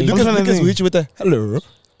 And Okay, I'm Lucas trying to will think. hit you with a hello.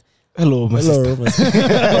 Hello, my sister. Hello, my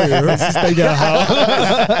sister.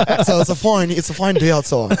 So it's a fine day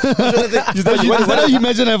outside. Is that how you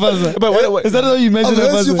imagine a father? But what? Is that how you imagine a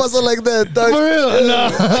Unless you father? pass like that, dog. For real? No.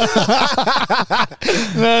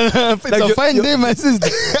 It's Like a you- fine you- day, my sister.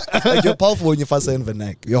 Like you're powerful when you pass in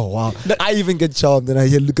vernac. Yo, wow. I even get charmed and I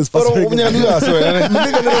hear Lucas pass.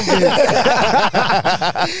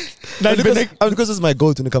 Lucas is my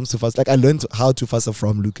goal when it comes to fast. Like I learned how to fast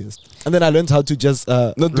from Lucas, and then I learned how to just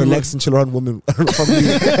relax and chill around women from me.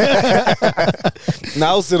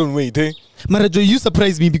 Now sit and wait, eh? Mara Joe, you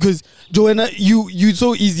surprise me because Joanna, you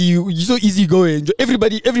so easy, you so easy going.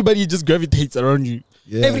 Everybody just gravitates around you.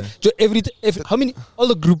 Yeah. Every how many all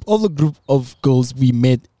the group of girls we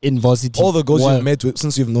met in varsity. All the girls Wow. you've met with,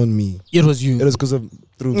 since you've known me, It was you. it was because of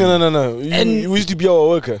through me. No. You used to be our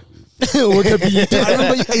worker. What a be-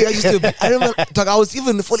 I remember, dog, I was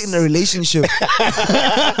even fully in a relationship.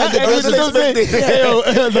 And the girls were expecting.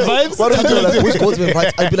 The vibes. What would you do? Like, which girls were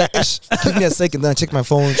right? I'd be like, Ish, give me a second, then I check my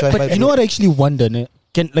phone, try and But find you know what I actually wonder, ne?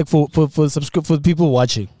 Can like for people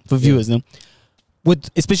watching, for viewers, ne? With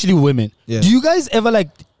especially women. Yeah. Do you guys ever like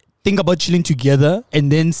think about chilling together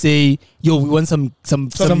and then say, yo, we want some male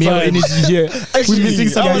vibes. energy here. We're missing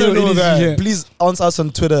some I wanna male know energy that. here. Please answer us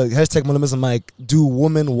on Twitter, #Malamis and Mike. Do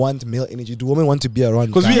women want male energy? Do women want to be around?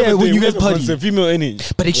 Because we Yeah, have a when thing, you we guys have a party. concept, female energy.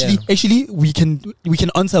 But actually, we can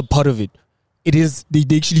answer part of it. It is they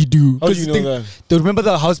actually do. How do 'Cause you know think- that? They remember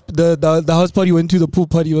the house house party we went to, the pool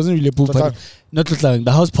party. It wasn't really a pool party. Not Tladi,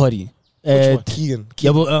 the house party. Keegan.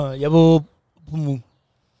 Yabo Pumu.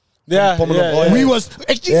 Yeah, Pomelo yeah, boy. yeah. We was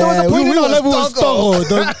actually there was a point in our life we was Stogo.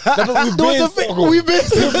 There was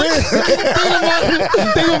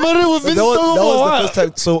That was the first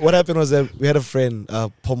time. So what happened was that we had a friend,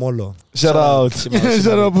 Pomolo. Shout out.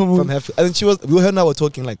 Shout out, Pomo. From Hef- and she was. Her and I were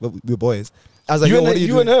talking like we were boys. I was like, You, yo, and, what are you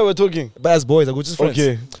you doing? and her were talking. But as boys, like we're just friends.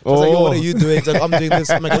 Okay. I was like, yo, what are you doing? She's like, I'm doing this.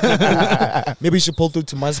 I'm like, okay, cool. Maybe you should pull through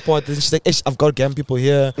to my spot. And she's like, Ish, I've got gang people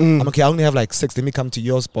here. I'm okay, I only have like 6. Let me come to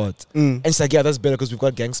your spot. And she's like, yeah, that's better because we've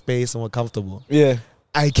got gang space and we're comfortable. Yeah.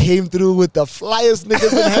 I came through with the flyest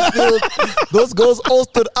niggas in Hatfield. Those girls all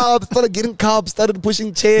stood up, started getting cups, started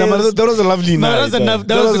pushing chairs. No, man, that was a lovely No, night. that was enough.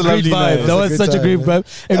 That was a great lovely night. vibe. That was such a great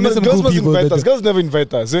vibe. And met some girls cool must people. invite us. that- Girls never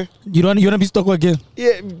invite us, eh? You wanna be Stogo again?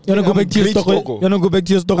 Yeah. You wanna go back to your Stogo? You wanna go back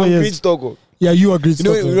to your Stogo? I'm great Yes. Stogo. Yeah, you are great You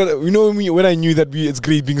know, Stogo. you know me when I knew that it's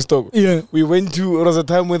great being Stogo. Yeah. We went to, it was a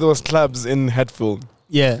time where there was clubs in Hatfield.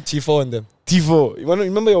 Yeah. T4 and them. T4.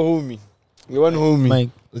 Remember your homie? Your one homie. Mike.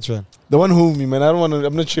 Which one? The one homie, man. I'm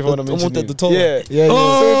not sure if I want to mention The it. tall one. Yeah. Yeah.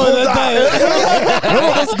 Oh, So that time.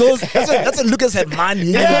 those girls, that's when Lucas had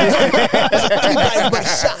money. But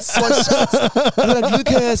shots, one shots. I'm like,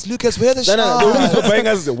 Lucas, where are the The shots? homies were buying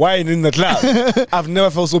us wine in the club. I've never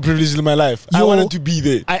felt so privileged in my life. I Yo, wanted to be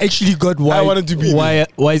there. I actually got why. I wanted to be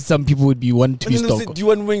why some people would be wanting to be And then they said, Stogo. do you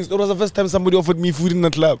want wings? That was the first time somebody offered me food in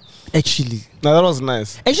the club. Actually, Now that was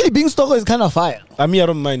nice. being Stogo is kind of fire. I mean, I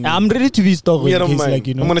don't mind. I'm ready to be Stogo. Me, I in don't case, mind. like,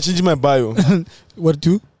 you know. I'm gonna change my bio. What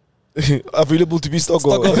to? Available to be stock.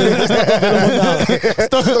 Stock Stock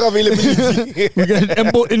availability. We got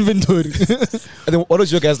ample inventory. And then what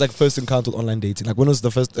was your guys' like first encounter with online dating? Like when was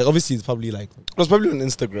the first? Like, obviously, it's probably like It was probably on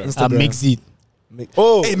Instagram. Instagram. Mix it.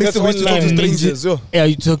 Oh, Hey, mix that's it with online. strangers. Yo. Yeah,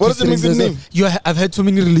 you talk What to is the mixed strangers. name? I've had so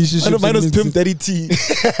many relationships. I know mine in was mixed- Pimp Daddy T.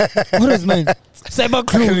 What was mine? Cyber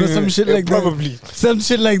clone or some shit like that. Probably. Some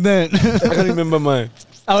shit like that. I can't remember mine.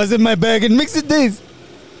 I was in my bag in Mixed Days.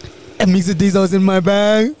 And Mixed Days, I was in my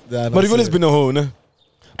bag. But you've always been a hoe, no?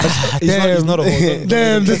 He's not a hoe.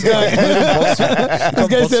 Damn, this guy. This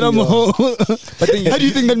guy said I'm a hoe. But then How do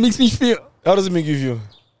you think that makes me feel? How does it make you feel?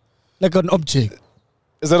 Like an object.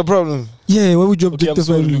 Is that a problem? Yeah, why would you Okay, I'm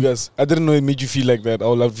objectify sorry, me? Lucas. I didn't know it made you feel like that. I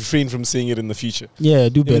will have refrained from saying it in the future. Yeah,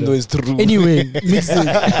 do Even though better. it's true. Anyway, Mixed Days.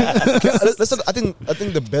 let's talk, I think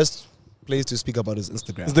the best place to speak about is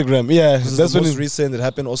Instagram. Instagram, yeah. This is That's the when most it's recent. It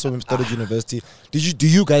happened also when we started university. Do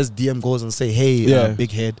you guys DM goals and say, hey, Yeah.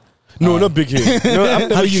 big head? No, not big head. No,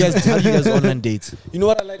 I'm How do you guys online date? You know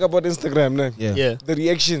what I like about Instagram, no? Yeah. Yeah. The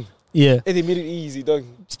reaction. Yeah. Hey, they made it easy, dog.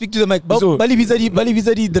 Speak to the mic. So- Bali Bizadi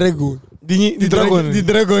Drago. The dragon. The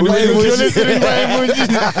dragon. With You're emojis. listening by emojis.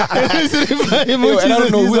 You're listening by Yo, emojis. and I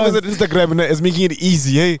don't know and whoever's these at Instagram is making it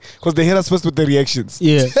easy, hey? Because they hit us first with the reactions.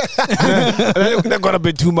 Yeah. And that got a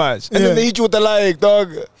bit too much. And Yeah. then they hit you with the like,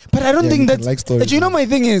 dog. But I don't Yeah, think you can that's like stories, you know man. my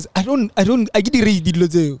thing is I get the read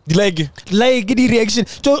The like, get the reaction.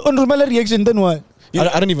 So on normal reaction then what?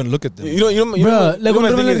 I don't even look at them. you know, Bruh, like on my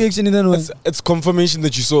normal thing is, reaction then what? it's confirmation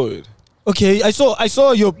that you saw it. Okay, I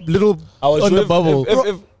saw your little on the bubble.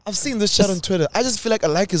 I've seen this chat on Twitter. I just feel like I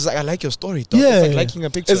like your story. Dog. Yeah. It's like liking a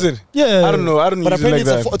picture. Is it? Yeah. I don't know. I don't But usually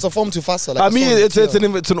apparently like that. it's a form to fasa. Like I a mean,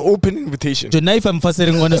 song. it's an open invitation. So now if I'm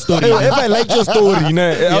fasting on a story, If I like your story,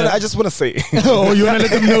 Yeah. I just want to say. oh, you wanna let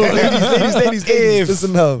them know? ladies. If-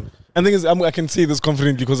 Listen up. And the thing is, I can say this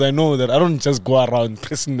confidently because I know that I don't just go around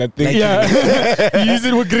pressing that thing. Yeah, you use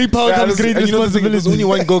it with great power comes great and you know the thing, responsibility. there's only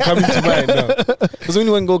one girl coming to mind now. There's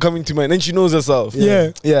only one girl coming to mind, and she knows herself.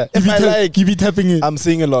 Yeah. Yeah. You If be I like, you be tapping it. I'm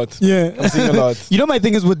saying a lot. Yeah, I'm saying a lot. You know, my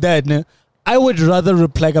thing is with that, nah, I would rather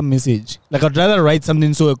reply a message. Like, I'd rather write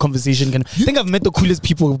something so a conversation can. I think I've met the coolest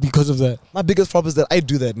people because of that. My biggest problem is that I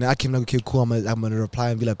do that. Now I came like, okay, cool. I'm gonna reply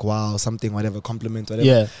and be like, wow, something, whatever, compliment, whatever.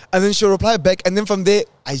 Yeah. And then she'll reply back, and then from there,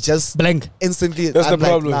 I just Blank. instantly. That's I'm the like,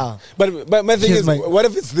 problem. nah. But my thing Here's is, my- what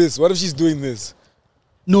if it's this? What if she's doing this?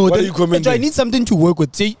 No, What then- are you commenting? I need something to work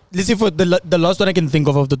with. Say, let's say for the last one I can think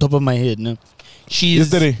of off the top of my head. No? She's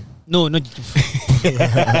Yesterday. No, not.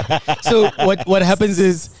 So what happens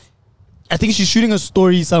is, I think she's shooting a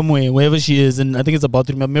story somewhere, wherever she is, and I think it's about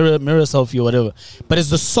a mirror selfie or whatever. But it's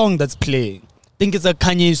the song that's playing. I think it's a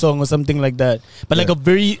Kanye song or something like that. But like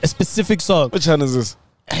a specific song. Which one is this?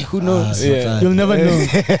 Who knows? Yeah. You'll never know.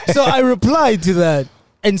 So I replied to that.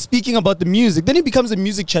 And speaking about the music, then it becomes a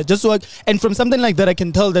music chat. Just so and from something like that, I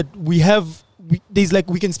can tell that we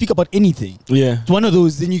can speak about anything. Yeah. It's one of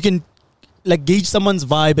those. Then you can like gauge someone's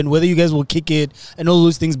vibe and whether you guys will kick it and all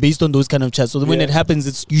those things based on those kind of chats. So that when Yeah. it happens,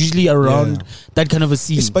 it's usually around that kind of a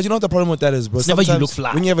scene. But you know what the problem with that is, bro? It's never you Sometimes look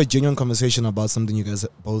fly. when you have a genuine conversation about something you guys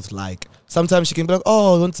both like, sometimes she can be like,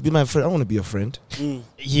 oh, I want to be my friend. I want to be your friend.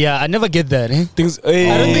 Yeah, I never get that. Eh? Things.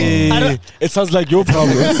 I don't- It sounds like your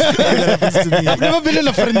problem. I've never been in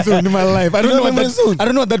a friend zone in my life. I don't know what friend zone? I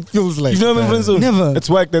don't know what that feels like. You've never been friends with? Never. It's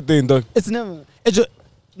whack that thing, dog. It's never. It's just,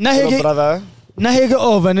 Brother. Nahege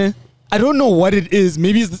over, ne? I don't know what it is.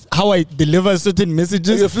 Maybe it's how I deliver certain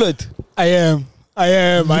messages. You flirt. I am.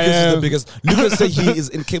 Lucas is the biggest. Lucas said he is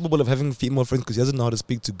incapable of having female friends because he doesn't know how to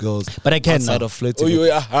speak to girls. But I can outside now. of flirting. Oh, you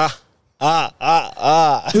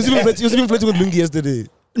He was even flirting with Lungi yesterday.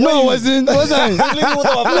 No, I wasn't. Was I? No,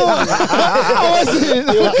 I wasn't.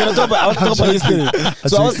 Can I talk about yesterday?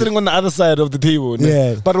 So I was sitting on the other side of the table. ne?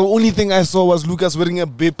 Yeah. But the only thing I saw was Lucas wearing a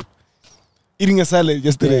bib, eating a salad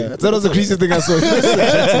yesterday. Yeah. That was the craziest thing I saw.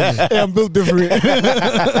 Yeah, I'm built different.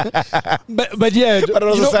 but yeah, But it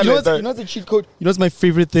was a salad, you know though. what's a cheat code? You know what's my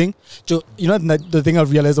favorite thing? Joe, you know the thing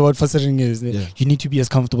I've realized about fasting is that Yeah. you need to be as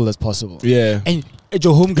comfortable as possible. Yeah. And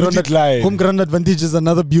Joe, home ground Home ground advantage is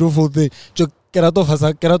another beautiful thing. Joe, kerato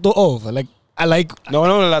off. Like I like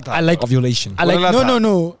Ovulation. I like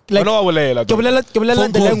no. Like ke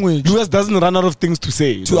bolela the language. Lucas doesn't run out of things to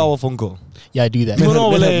say. 2-hour phone call. Yeah, I do that. No,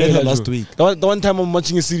 Met her Wale, last week. The one time I'm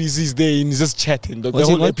watching a series, he's there and he's just chatting. The Watching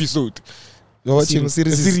whole what? episode. You're watching a A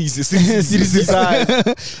series. series.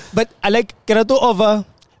 But I like kerato over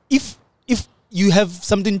if you have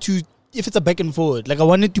something to. If it's a back and forward, like I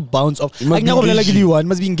want it to bounce off. It must Like, be now, engaging. it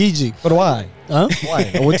must be engaging. But why? Huh?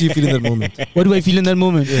 Why? Or what do you feel in that moment? What do I feel in that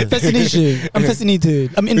moment? Fascination. I'm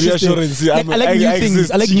fascinated. I'm interested. Reassurance. Like, I like new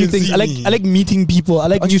things. I like new things. I like meeting people. I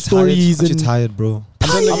like new stories. Aren't you and tired, bro?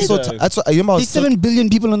 Tired? I'm so tired. That's what I remember. I There's was so 7 billion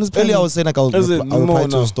people on this planet. earlier I was saying like I'll Is it? reply No, to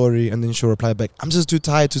no. a story and then she'll reply back. I'm just too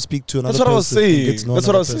tired to speak to another That's what I was person and get saying. to know That's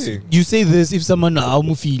what I another was person. saying. You say this if someone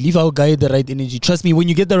leave our guy the right energy. Trust me, when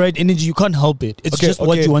you get the right energy, you can't help it. It's just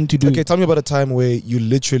what you want to do. Okay, tell me about a time where you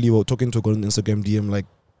literally were talking to a girl on Instagram DM like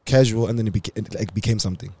casual and then it became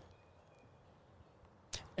something.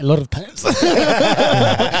 A lot of times.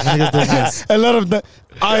 A lot of that.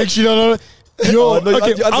 I actually don't know. Yo, Oh, no,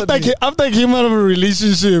 okay. you answered me. After I came out of a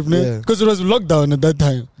relationship, Yeah. because it was lockdown at that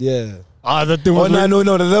time. Yeah. That thing Oh, was. no.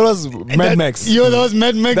 That was Mad Max. Yo, that was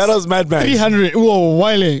Mad Max. That was Mad Max. 300. Whoa,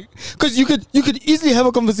 wilding. Because you could easily have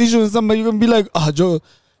a conversation with somebody. You can be like, Joe,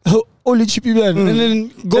 only chippy man, and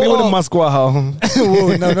then go off.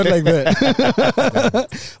 Whoa, no, not like that.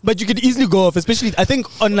 But you could easily go off, especially I think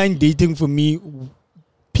online dating for me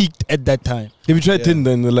peaked at that time. Have you tried Yeah.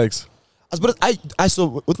 Tinder and the likes? But I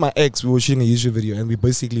saw with my ex, we were shooting a YouTube video and we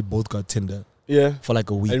basically both got Tinder Yeah. for like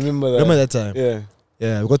a week. I remember that. Remember that time? Yeah.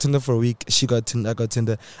 Yeah, we got Tinder for a week. She got Tinder, I got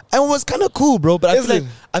Tinder. And it was kind of cool, bro. But I Is feel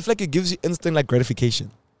it? like it gives you instant like gratification.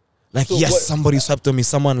 Like, So yes, what- somebody swiped on me,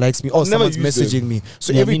 someone likes me, Never someone's used it. messaging me.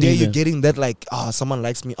 So Yeah, every me day neither. you're getting that like, someone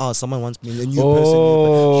likes me, someone wants me, a new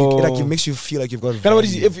Oh. person. It makes you feel like you've got Kind of what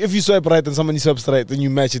is, value. if you swipe right and somebody swipes right, then you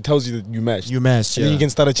match. It tells you that you matched. You match, And then you can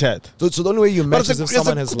start a chat. So the only way you But match is if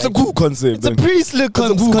someone has it's a liked cool concept. It's a then. pretty slick It's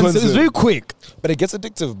a cool concept. It's concept. very quick. But it gets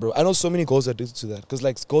addictive, bro. I know so many girls are addicted to that. Because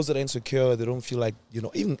like girls that are insecure, they don't feel like,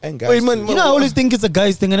 even and guys. Wait, man, too. You know, I always think it's a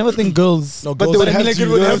guy's thing. I never think girls. No, But girls they would are- have like to. it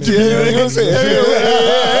would They have have to to. be. Yeah, you know what I'm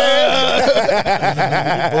saying?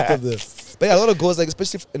 Both of them. But yeah, a lot of girls, like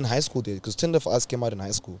especially in high school, because Tinder for us came out in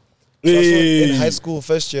high school. So in high school,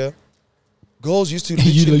 first year, girls used to.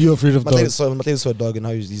 You're afraid of dogs. Mateo saw a dog and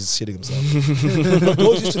now he's shitting himself.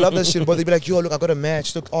 Girls used to love that shit, but they'd be like, yo, look, I got a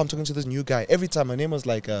match. Look, I'm talking to this new guy. Every time, my name was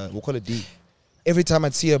like, we'll call it D. Every time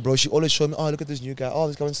I'd see her, bro, she always showed me, oh, look at this new guy. Oh,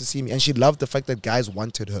 this guy wants to see me. And she loved the fact that guys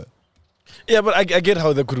wanted her. Yeah, but I get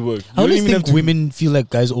how that could work. I always think women feel like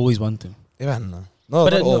guys always want them. Yeah, no. No,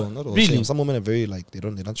 But not all. no, Not all. really? Some women are very, like, they're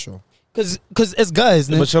not sure. Because as guys,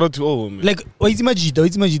 But shout out to all women. like, like,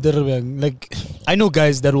 I know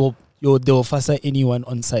guys that they will fuss at anyone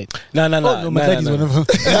on site. No, Matladi is one of them.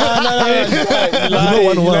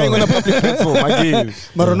 You're lying on a public platform. I get it.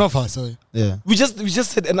 Marona fasa. Yeah. We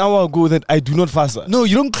just said an hour ago that I do not fast. No,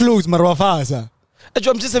 you don't close Marwa fasa.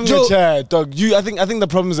 I'm just having a chat, dog. I think the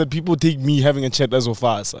problem is that people take me having a chat as a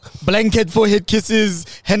fast. Blanket, forehead kisses,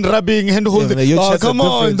 hand rubbing, hand holding. man, your chats are come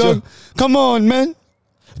on, different, dog. Come on, man.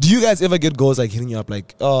 Do you guys ever get girls like hitting you up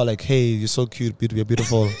like, oh, like, hey, you're so cute, you're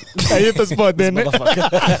beautiful? I hit the spot then.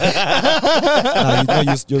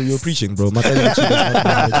 You're preaching, bro. Mateo actually does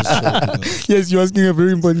not know, just show, Yes, you're asking a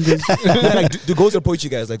very important question. yeah, like, do girls approach you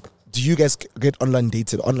guys? Like, do you guys get online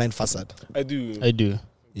dated, online facade? I do. I do.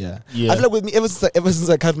 Yeah. Yeah. I feel like with me, ever since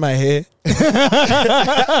I cut my hair,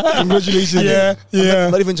 Congratulations. Yeah,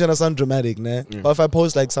 I'm not even trying to sound dramatic, nah. But if I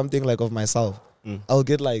post like something like of myself, I'll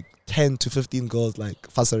get like 10 to 15 girls like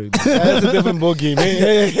fussering. That's a different ball game.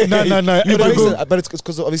 Eh? No. But it's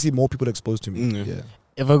because obviously more people exposed to me. Yeah.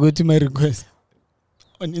 If I go to my request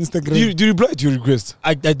on Instagram, Do you reply to your request?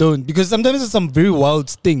 I don't, because sometimes there's some very wild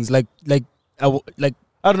things like I don't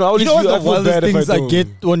know. you know what's the wildest things I get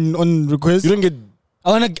on request? You don't get.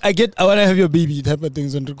 I wanna have your baby type of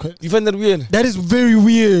things on request. You find that weird? That is very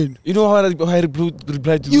weird. You know how I reply to You those type of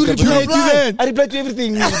reply things? to that. I reply to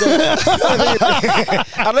everything.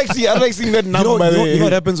 I like seeing that number. You know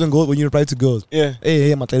what happens when you reply to girls? Yeah.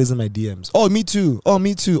 Hey, Mateli's in my DMs. Oh, me too. Oh,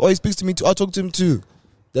 he speaks to me too. I'll talk to him too.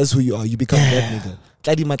 That's who you are. You become that nigga.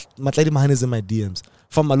 Tladi Mahan is in my DMs.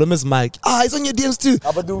 From Maluma's mic. It's on your DMs too.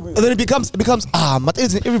 And then it becomes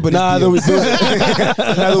Mateli's in everybody's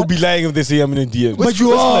DMs. They'll be lying if they say I'm in a DM. But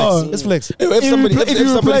you are. Let's flex. If somebody reply,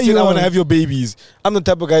 says you I want are. to have your babies, I'm the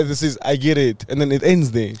type of guy that says I get it, and then it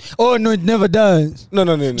ends there. Oh no, it never does. No.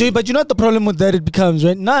 Jay, but you know what the problem with that it becomes,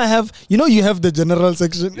 right? Now I have, you have the general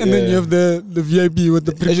section and then you have the VIP with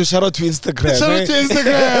the I just shout out to Instagram. Shout out to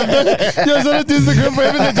Instagram. Shout out to Instagram for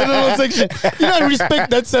having the general section. I respect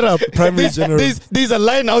that setup. Primary general. There's a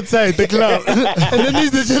line outside the club, and then there's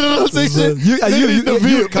the general section. You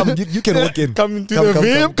can walk in. Come into the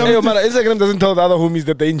VIP. Hey, man, Instagram doesn't tell the other homies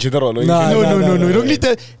that they're in general. No.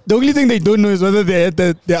 The only thing they don't know is whether they're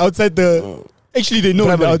outside the. Actually, they know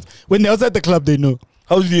when they're outside the club. They know.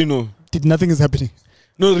 How do you know? Nothing is happening.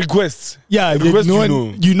 No requests. Yeah, requests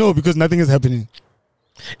you know because nothing is happening.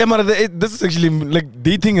 Yeah, man, this is actually like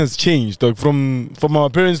dating has changed, dog, from our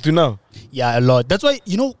parents to now. Yeah, a lot. That's why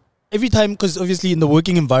every time, because obviously in the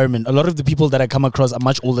working environment, a lot of the people that I come across are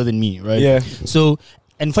much older than me, right? Yeah. So,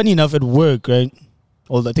 and funny enough, at work, right?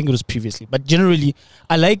 Although I think it was previously, but generally,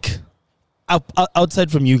 I like outside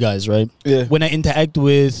from you guys, right? Yeah. When I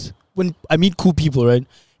meet cool people, right?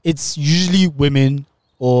 It's usually women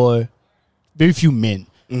or very few men.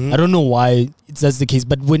 I don't know why that's the case,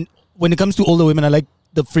 but when it comes to older women, I like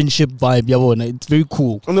the friendship vibe. It's very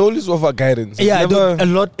cool. And they always offer guidance. Yeah, I do a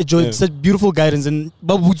lot. Enjoy such beautiful guidance and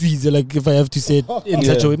like if I have to say it in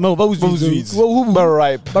such a way. But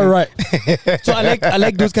right. So I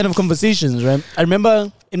like those kind of conversations, right? I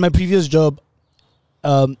remember in my previous job,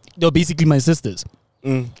 they were basically my sisters,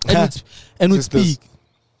 and would speak.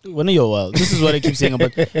 When are you wild? This is what I keep saying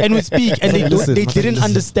about. And would speak, and they didn't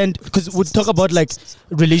understand, because we'd talk about like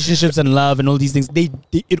relationships and love and all these things.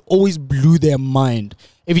 It always blew their mind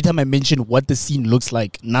every time I mentioned what the scene looks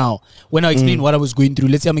like now. When I explain what I was going through,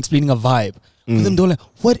 let's say I'm explaining a vibe. For them, they're like,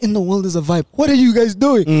 "What in the world is a vibe? What are you guys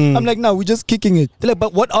doing?" I'm like, "No, we're just kicking it." They're like,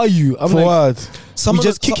 "But what are you?" I'm like, what?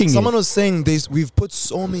 Someone was saying we've put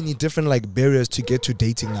so many different like barriers to get to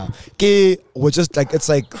dating now. Okay, we're just like, it's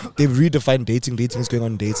like they've redefined dating. Dating is going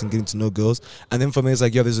on dates and getting to know girls. And then from there it's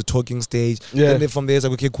like, there's a talking stage. Yeah. And then from there it's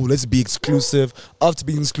like, okay, cool, let's be exclusive. After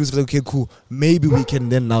being exclusive, it's like, okay, cool, maybe we can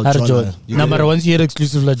then now join her. Now, but once you hear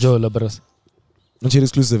exclusive la jola, bros. Not yet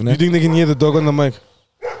exclusive, You think they can hear the dog on the mic?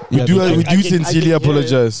 We do sincerely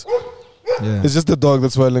apologize. Yeah. It's just the dog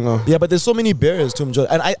that's swelling off. Yeah, but there's so many barriers to enjoy,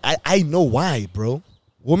 and I know why, bro.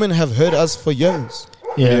 Women have heard us for years.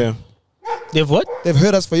 Yeah. They've what? They've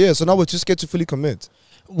heard us for years, so now we're too scared to fully commit.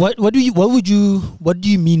 What do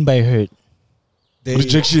you mean by hurt?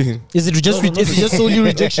 Rejection. Is it just is it just solely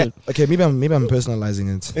rejection? Okay, maybe I'm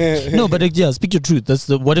personalizing it. No, but yeah, speak your truth. That's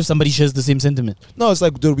the. What if somebody shares the same sentiment? No, it's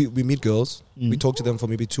like dude, we meet girls, we talk to them for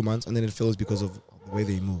maybe 2 months, and then it fails because of the way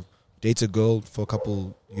they move. Date a girl for a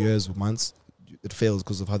couple years or months, it fails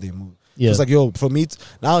because of how they move. Yeah. So it's like, yo, for me,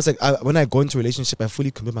 now it's like when I go into a relationship, I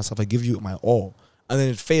fully commit myself. I give you my all. And then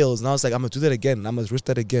it fails. Now it's like, I'm going to do that again. I must risk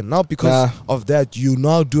that again. Now, because of that, you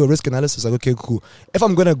now do a risk analysis. Like, okay, cool. If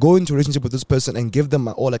I'm going to go into a relationship with this person and give them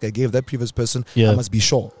my all like I gave that previous person, I must be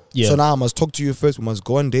sure. Yeah. So now I must talk to you first. We must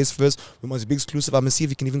go on dates first. We must be exclusive. I must see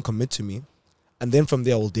if you can even commit to me. And then from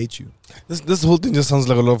there, I will date you. This whole thing just sounds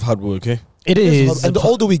like a lot of hard work, eh? It is. And the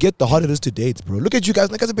older we get, the harder it is to date, bro. Look at you guys.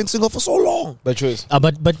 You guys have been single for so long. By choice.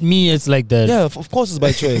 But me, it's like that. Yeah, of course it's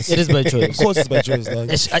by choice. It is by choice. Of course it's by choice, dog.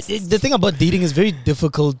 The thing about dating is very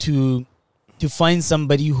difficult to find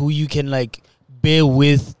somebody who you can like bear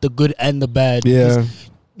with the good and the bad. Yeah.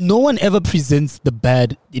 No one ever presents the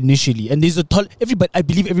bad initially, and there's everybody. I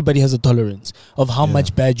believe everybody has a tolerance of how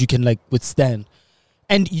much bad you can like withstand,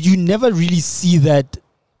 and you never really see that.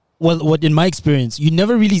 Well, what in my experience, you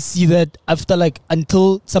never really see that after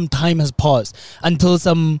until some time has passed, until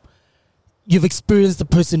you've experienced the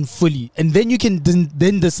person fully, and then you can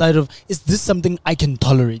then decide is this something I can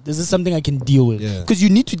tolerate? Is this something I can deal with? Because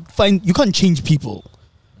you need to you can't change people.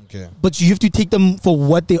 Okay. But you have to take them for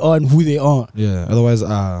what they are and who they are. Yeah. Otherwise,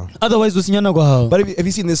 But But have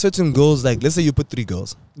you seen there's certain girls, like let's say you put 3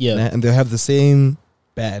 girls. Yeah. And they have the same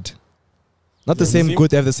bad. Not the same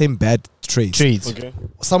good, they have the same bad traits. Okay.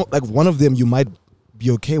 Some like one of them you might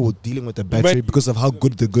be okay with dealing with the bad trait because of how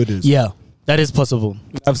good the good is. Yeah. That is possible.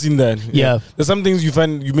 I've seen that. Yeah. There's some things you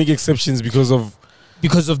find you make exceptions because of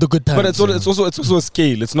the good times. But it's also a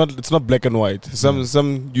scale. It's not black and white.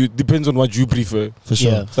 Depends on what you prefer. For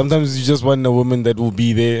sure. Yeah. Sometimes you just want a woman that will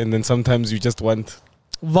be there, and then sometimes you just want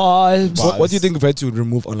vibes. What do you think if I had to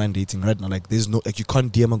remove online dating right now? Like there's no you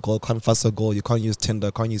can't DM a girl, can't fuss a girl, you can't use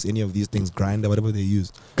Tinder, can't use any of these things, Grindr, whatever they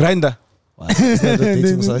use. Grindr. Wow. Isn't that a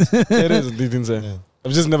dating site? It is a dating site. Yeah.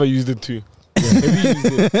 I've just never used it too. Yeah. Have you used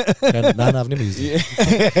it? No, I've never used it.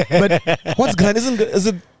 But what's Grindr? Is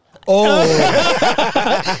it? Oh.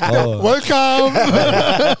 Welcome.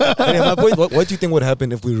 Anyway, my point. What do you think would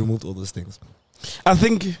happen if we removed all those things? I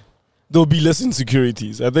think there'll be less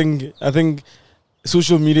insecurities. I think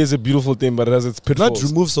social media is a beautiful thing, but it has its pitfalls.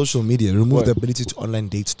 Not remove social media. Remove the ability to online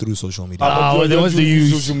dates through social media. There was the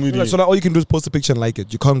use social media. So now all you can do is post a picture and like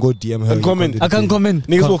it. You can't go DM her. And comment. I can't comment.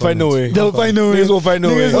 Niggas will find a way. They'll find a way. Niggas will find a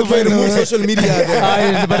way. Okay, remove social media.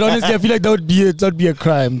 But honestly, I feel like that would be a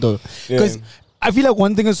crime though, because I feel like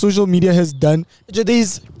one thing that social media has done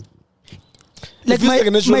is like my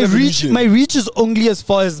reach is only as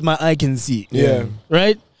far as my eye can see. Yeah.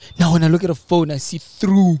 Right now, when I look at a phone, I see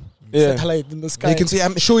through. Satellite in the sky. They can say,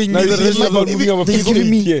 I'm showing now you. It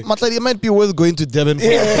might be worth going to Devon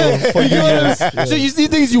for years. So you see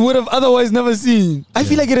things you would have otherwise never seen. I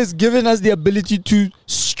feel like it has given us the ability to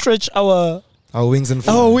stretch our wings and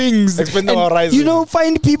expand our horizon. You know,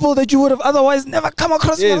 find people that you would have otherwise never come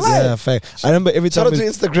across in your life. Yeah, fact. I remember every time. Shout out to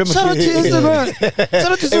Instagram. Shout out to Instagram.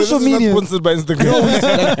 Shout out to social media. Not sponsored by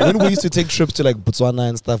Instagram. When we used to take trips to like Botswana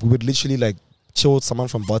and stuff, we would literally like chill with someone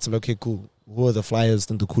from Botswana. Okay, cool. Who are the flyers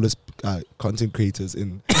and the coolest content creators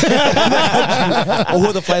in or who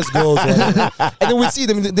are the flyest girls? And then we'd see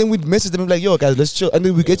them, then we'd message them and be like, yo guys, let's chill. And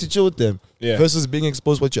then we get to chill with them. Yeah. Versus being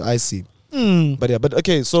exposed what your eyes see. But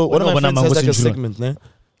okay, so one of my friends has like a segment, né?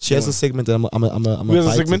 She has a segment and I'm Who has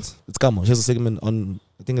a segment? It's Kamo. She has a segment on,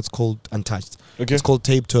 I think it's called Untouched. Okay. It's called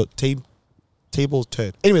Table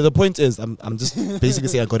Turn. Anyway, the point is, I'm just basically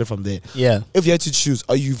saying I got it from there. Yeah. If you had to choose,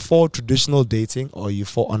 are you for traditional dating or are you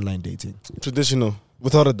for online dating? Traditional,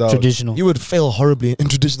 without a doubt. Traditional. You would fail horribly in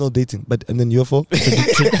traditional dating, and then you're for?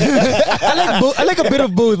 I like a bit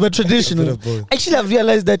of both, but traditional. A bit of both. Actually, I've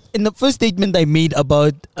realized that in the first statement I made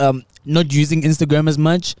about not using Instagram as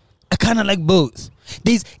much, I kind of like both.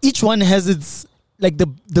 Each one has its like the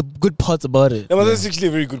good parts about it. Yeah, but that's actually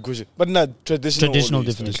a very good question. But not traditional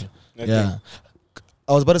definition. Yeah.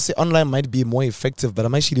 I was about to say online might be more effective, but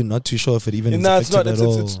I'm actually not too sure if it even is it's not. effective at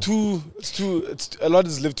all. It's too. A lot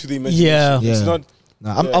is left to the imagination. Yeah. It's not.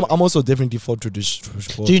 Nah, I'm also definitely for traditional.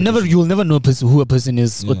 So you'll never know who a person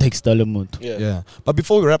is or text mode. Yeah. But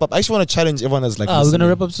before we wrap up, I actually want to challenge everyone that's like. We're gonna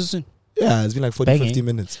wrap up so soon. Yeah, it's been like 40, 50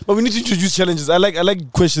 minutes. But we need to introduce challenges. I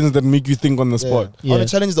like questions that make you think on the spot. I want to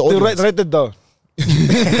challenge the audience. Write that down.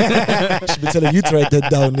 I should be telling you to write that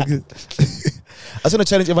down, nigga. I just want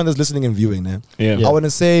to challenge everyone that's listening and viewing, man. Yeah. I want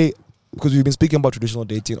to say, because we've been speaking about traditional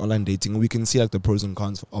dating, online dating, we can see like the pros and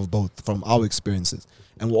cons of both from our experiences,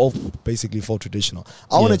 and we're all basically for traditional.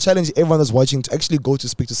 I want to challenge everyone that's watching to actually go to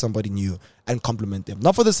speak to somebody new and compliment them,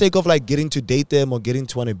 not for the sake of like getting to date them or getting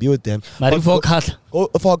to want to be with them, but go for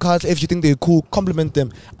a card. If you think they're cool, compliment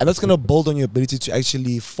them, and that's gonna build on your ability to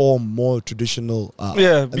actually form more traditional be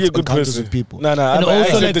a good person with people. And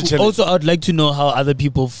also I'd like to know how other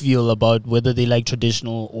people feel about whether they like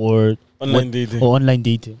traditional or online dating. Or online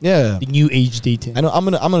dating. Yeah, the new age dating. I know. I'm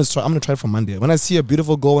gonna try it from Monday. When I see a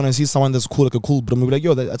beautiful girl, when I see someone that's cool, like a cool bro, I'm like,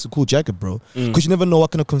 yo, that's a cool jacket, bro. Because you never know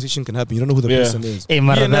what kind of conversation can happen. You don't know who the person is. Hey,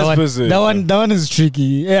 Mara, that one is tricky.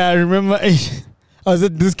 Yeah, I remember. I was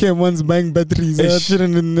at this camp once buying batteries.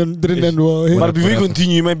 Didn't end well. But before you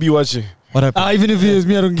continue, you might be watching. What happened? Even if he is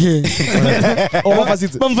me, I don't care.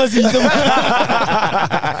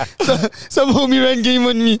 Some homie ran game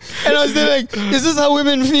on me, and I was there like, "Is this how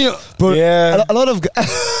women feel?" Bro, yeah, a lot of a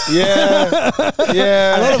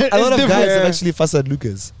lot of guys have actually fussed at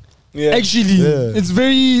Lucas. Yeah, actually,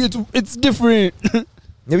 it's different.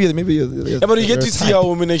 Maybe but you get to see how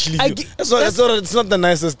women actually feel. It's not the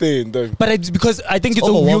nicest thing, though. But because I think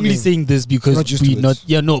we're only saying this because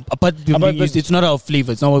it's not our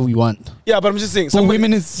flavor. It's not what we want. Yeah, but I'm just saying. Some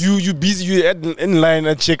women is you busy. You in line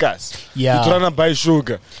at Checkers. Yeah, you trying to buy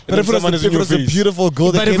sugar. But if it was a beautiful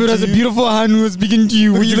girl, but if it was a beautiful hand who was speaking to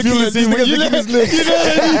you, would you feel the same way? You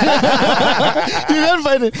can't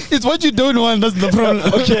find it. It's what you don't want. That's the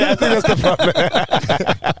problem. Okay, I think that's the problem.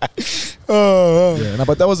 Yeah,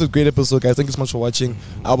 but that was a great episode, guys. Thank you so much for watching.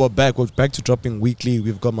 We're back to dropping weekly.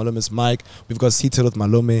 We've got Malome's mic. We've got Seated with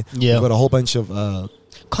Malome. Yeah. We've got a whole bunch of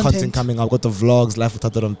content coming up. We've got the vlogs, Life with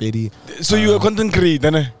Thato Rampedi. So you're a content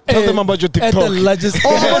creator. Tell them about your TikTok. At the largest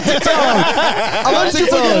I'm on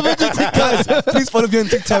TikTok. Guys, please follow me on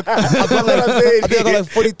TikTok. I got like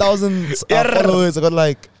 40,000 followers. I got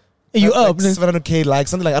like you up 700k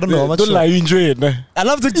likes, something like, I don't know. Don't lie, you enjoy it, man. I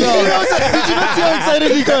love TikTok. Did you not see how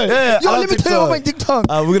excited he got? Yeah, yo, let me tell you about my TikTok.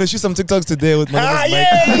 We're gonna shoot some TikToks today with my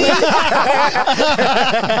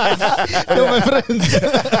Yo, my friends.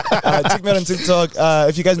 Check me out on TikTok.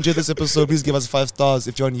 If you guys enjoyed this episode, please give us 5 stars.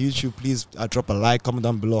 If you're on YouTube, please drop a like, comment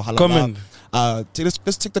down below. Comment.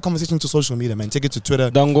 Let's take the conversation to social media, man. Take it to Twitter.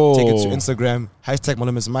 Dango. Take it to Instagram. Hashtag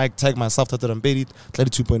Malome's mic. Tag myself, Thato Rampedi,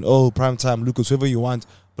 Tladi 2.0, Primetime, Lucas, whoever you want.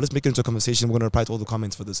 But let's make it into a conversation. We're going to reply to all the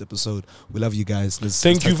comments for this episode. We love you guys.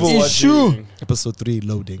 Thank you for watching. Episode 3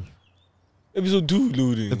 loading. Episode 2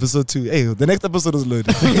 loading. Episode 2. Hey, the next episode is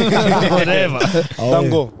loading. Whatever.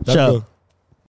 Dango. Ciao.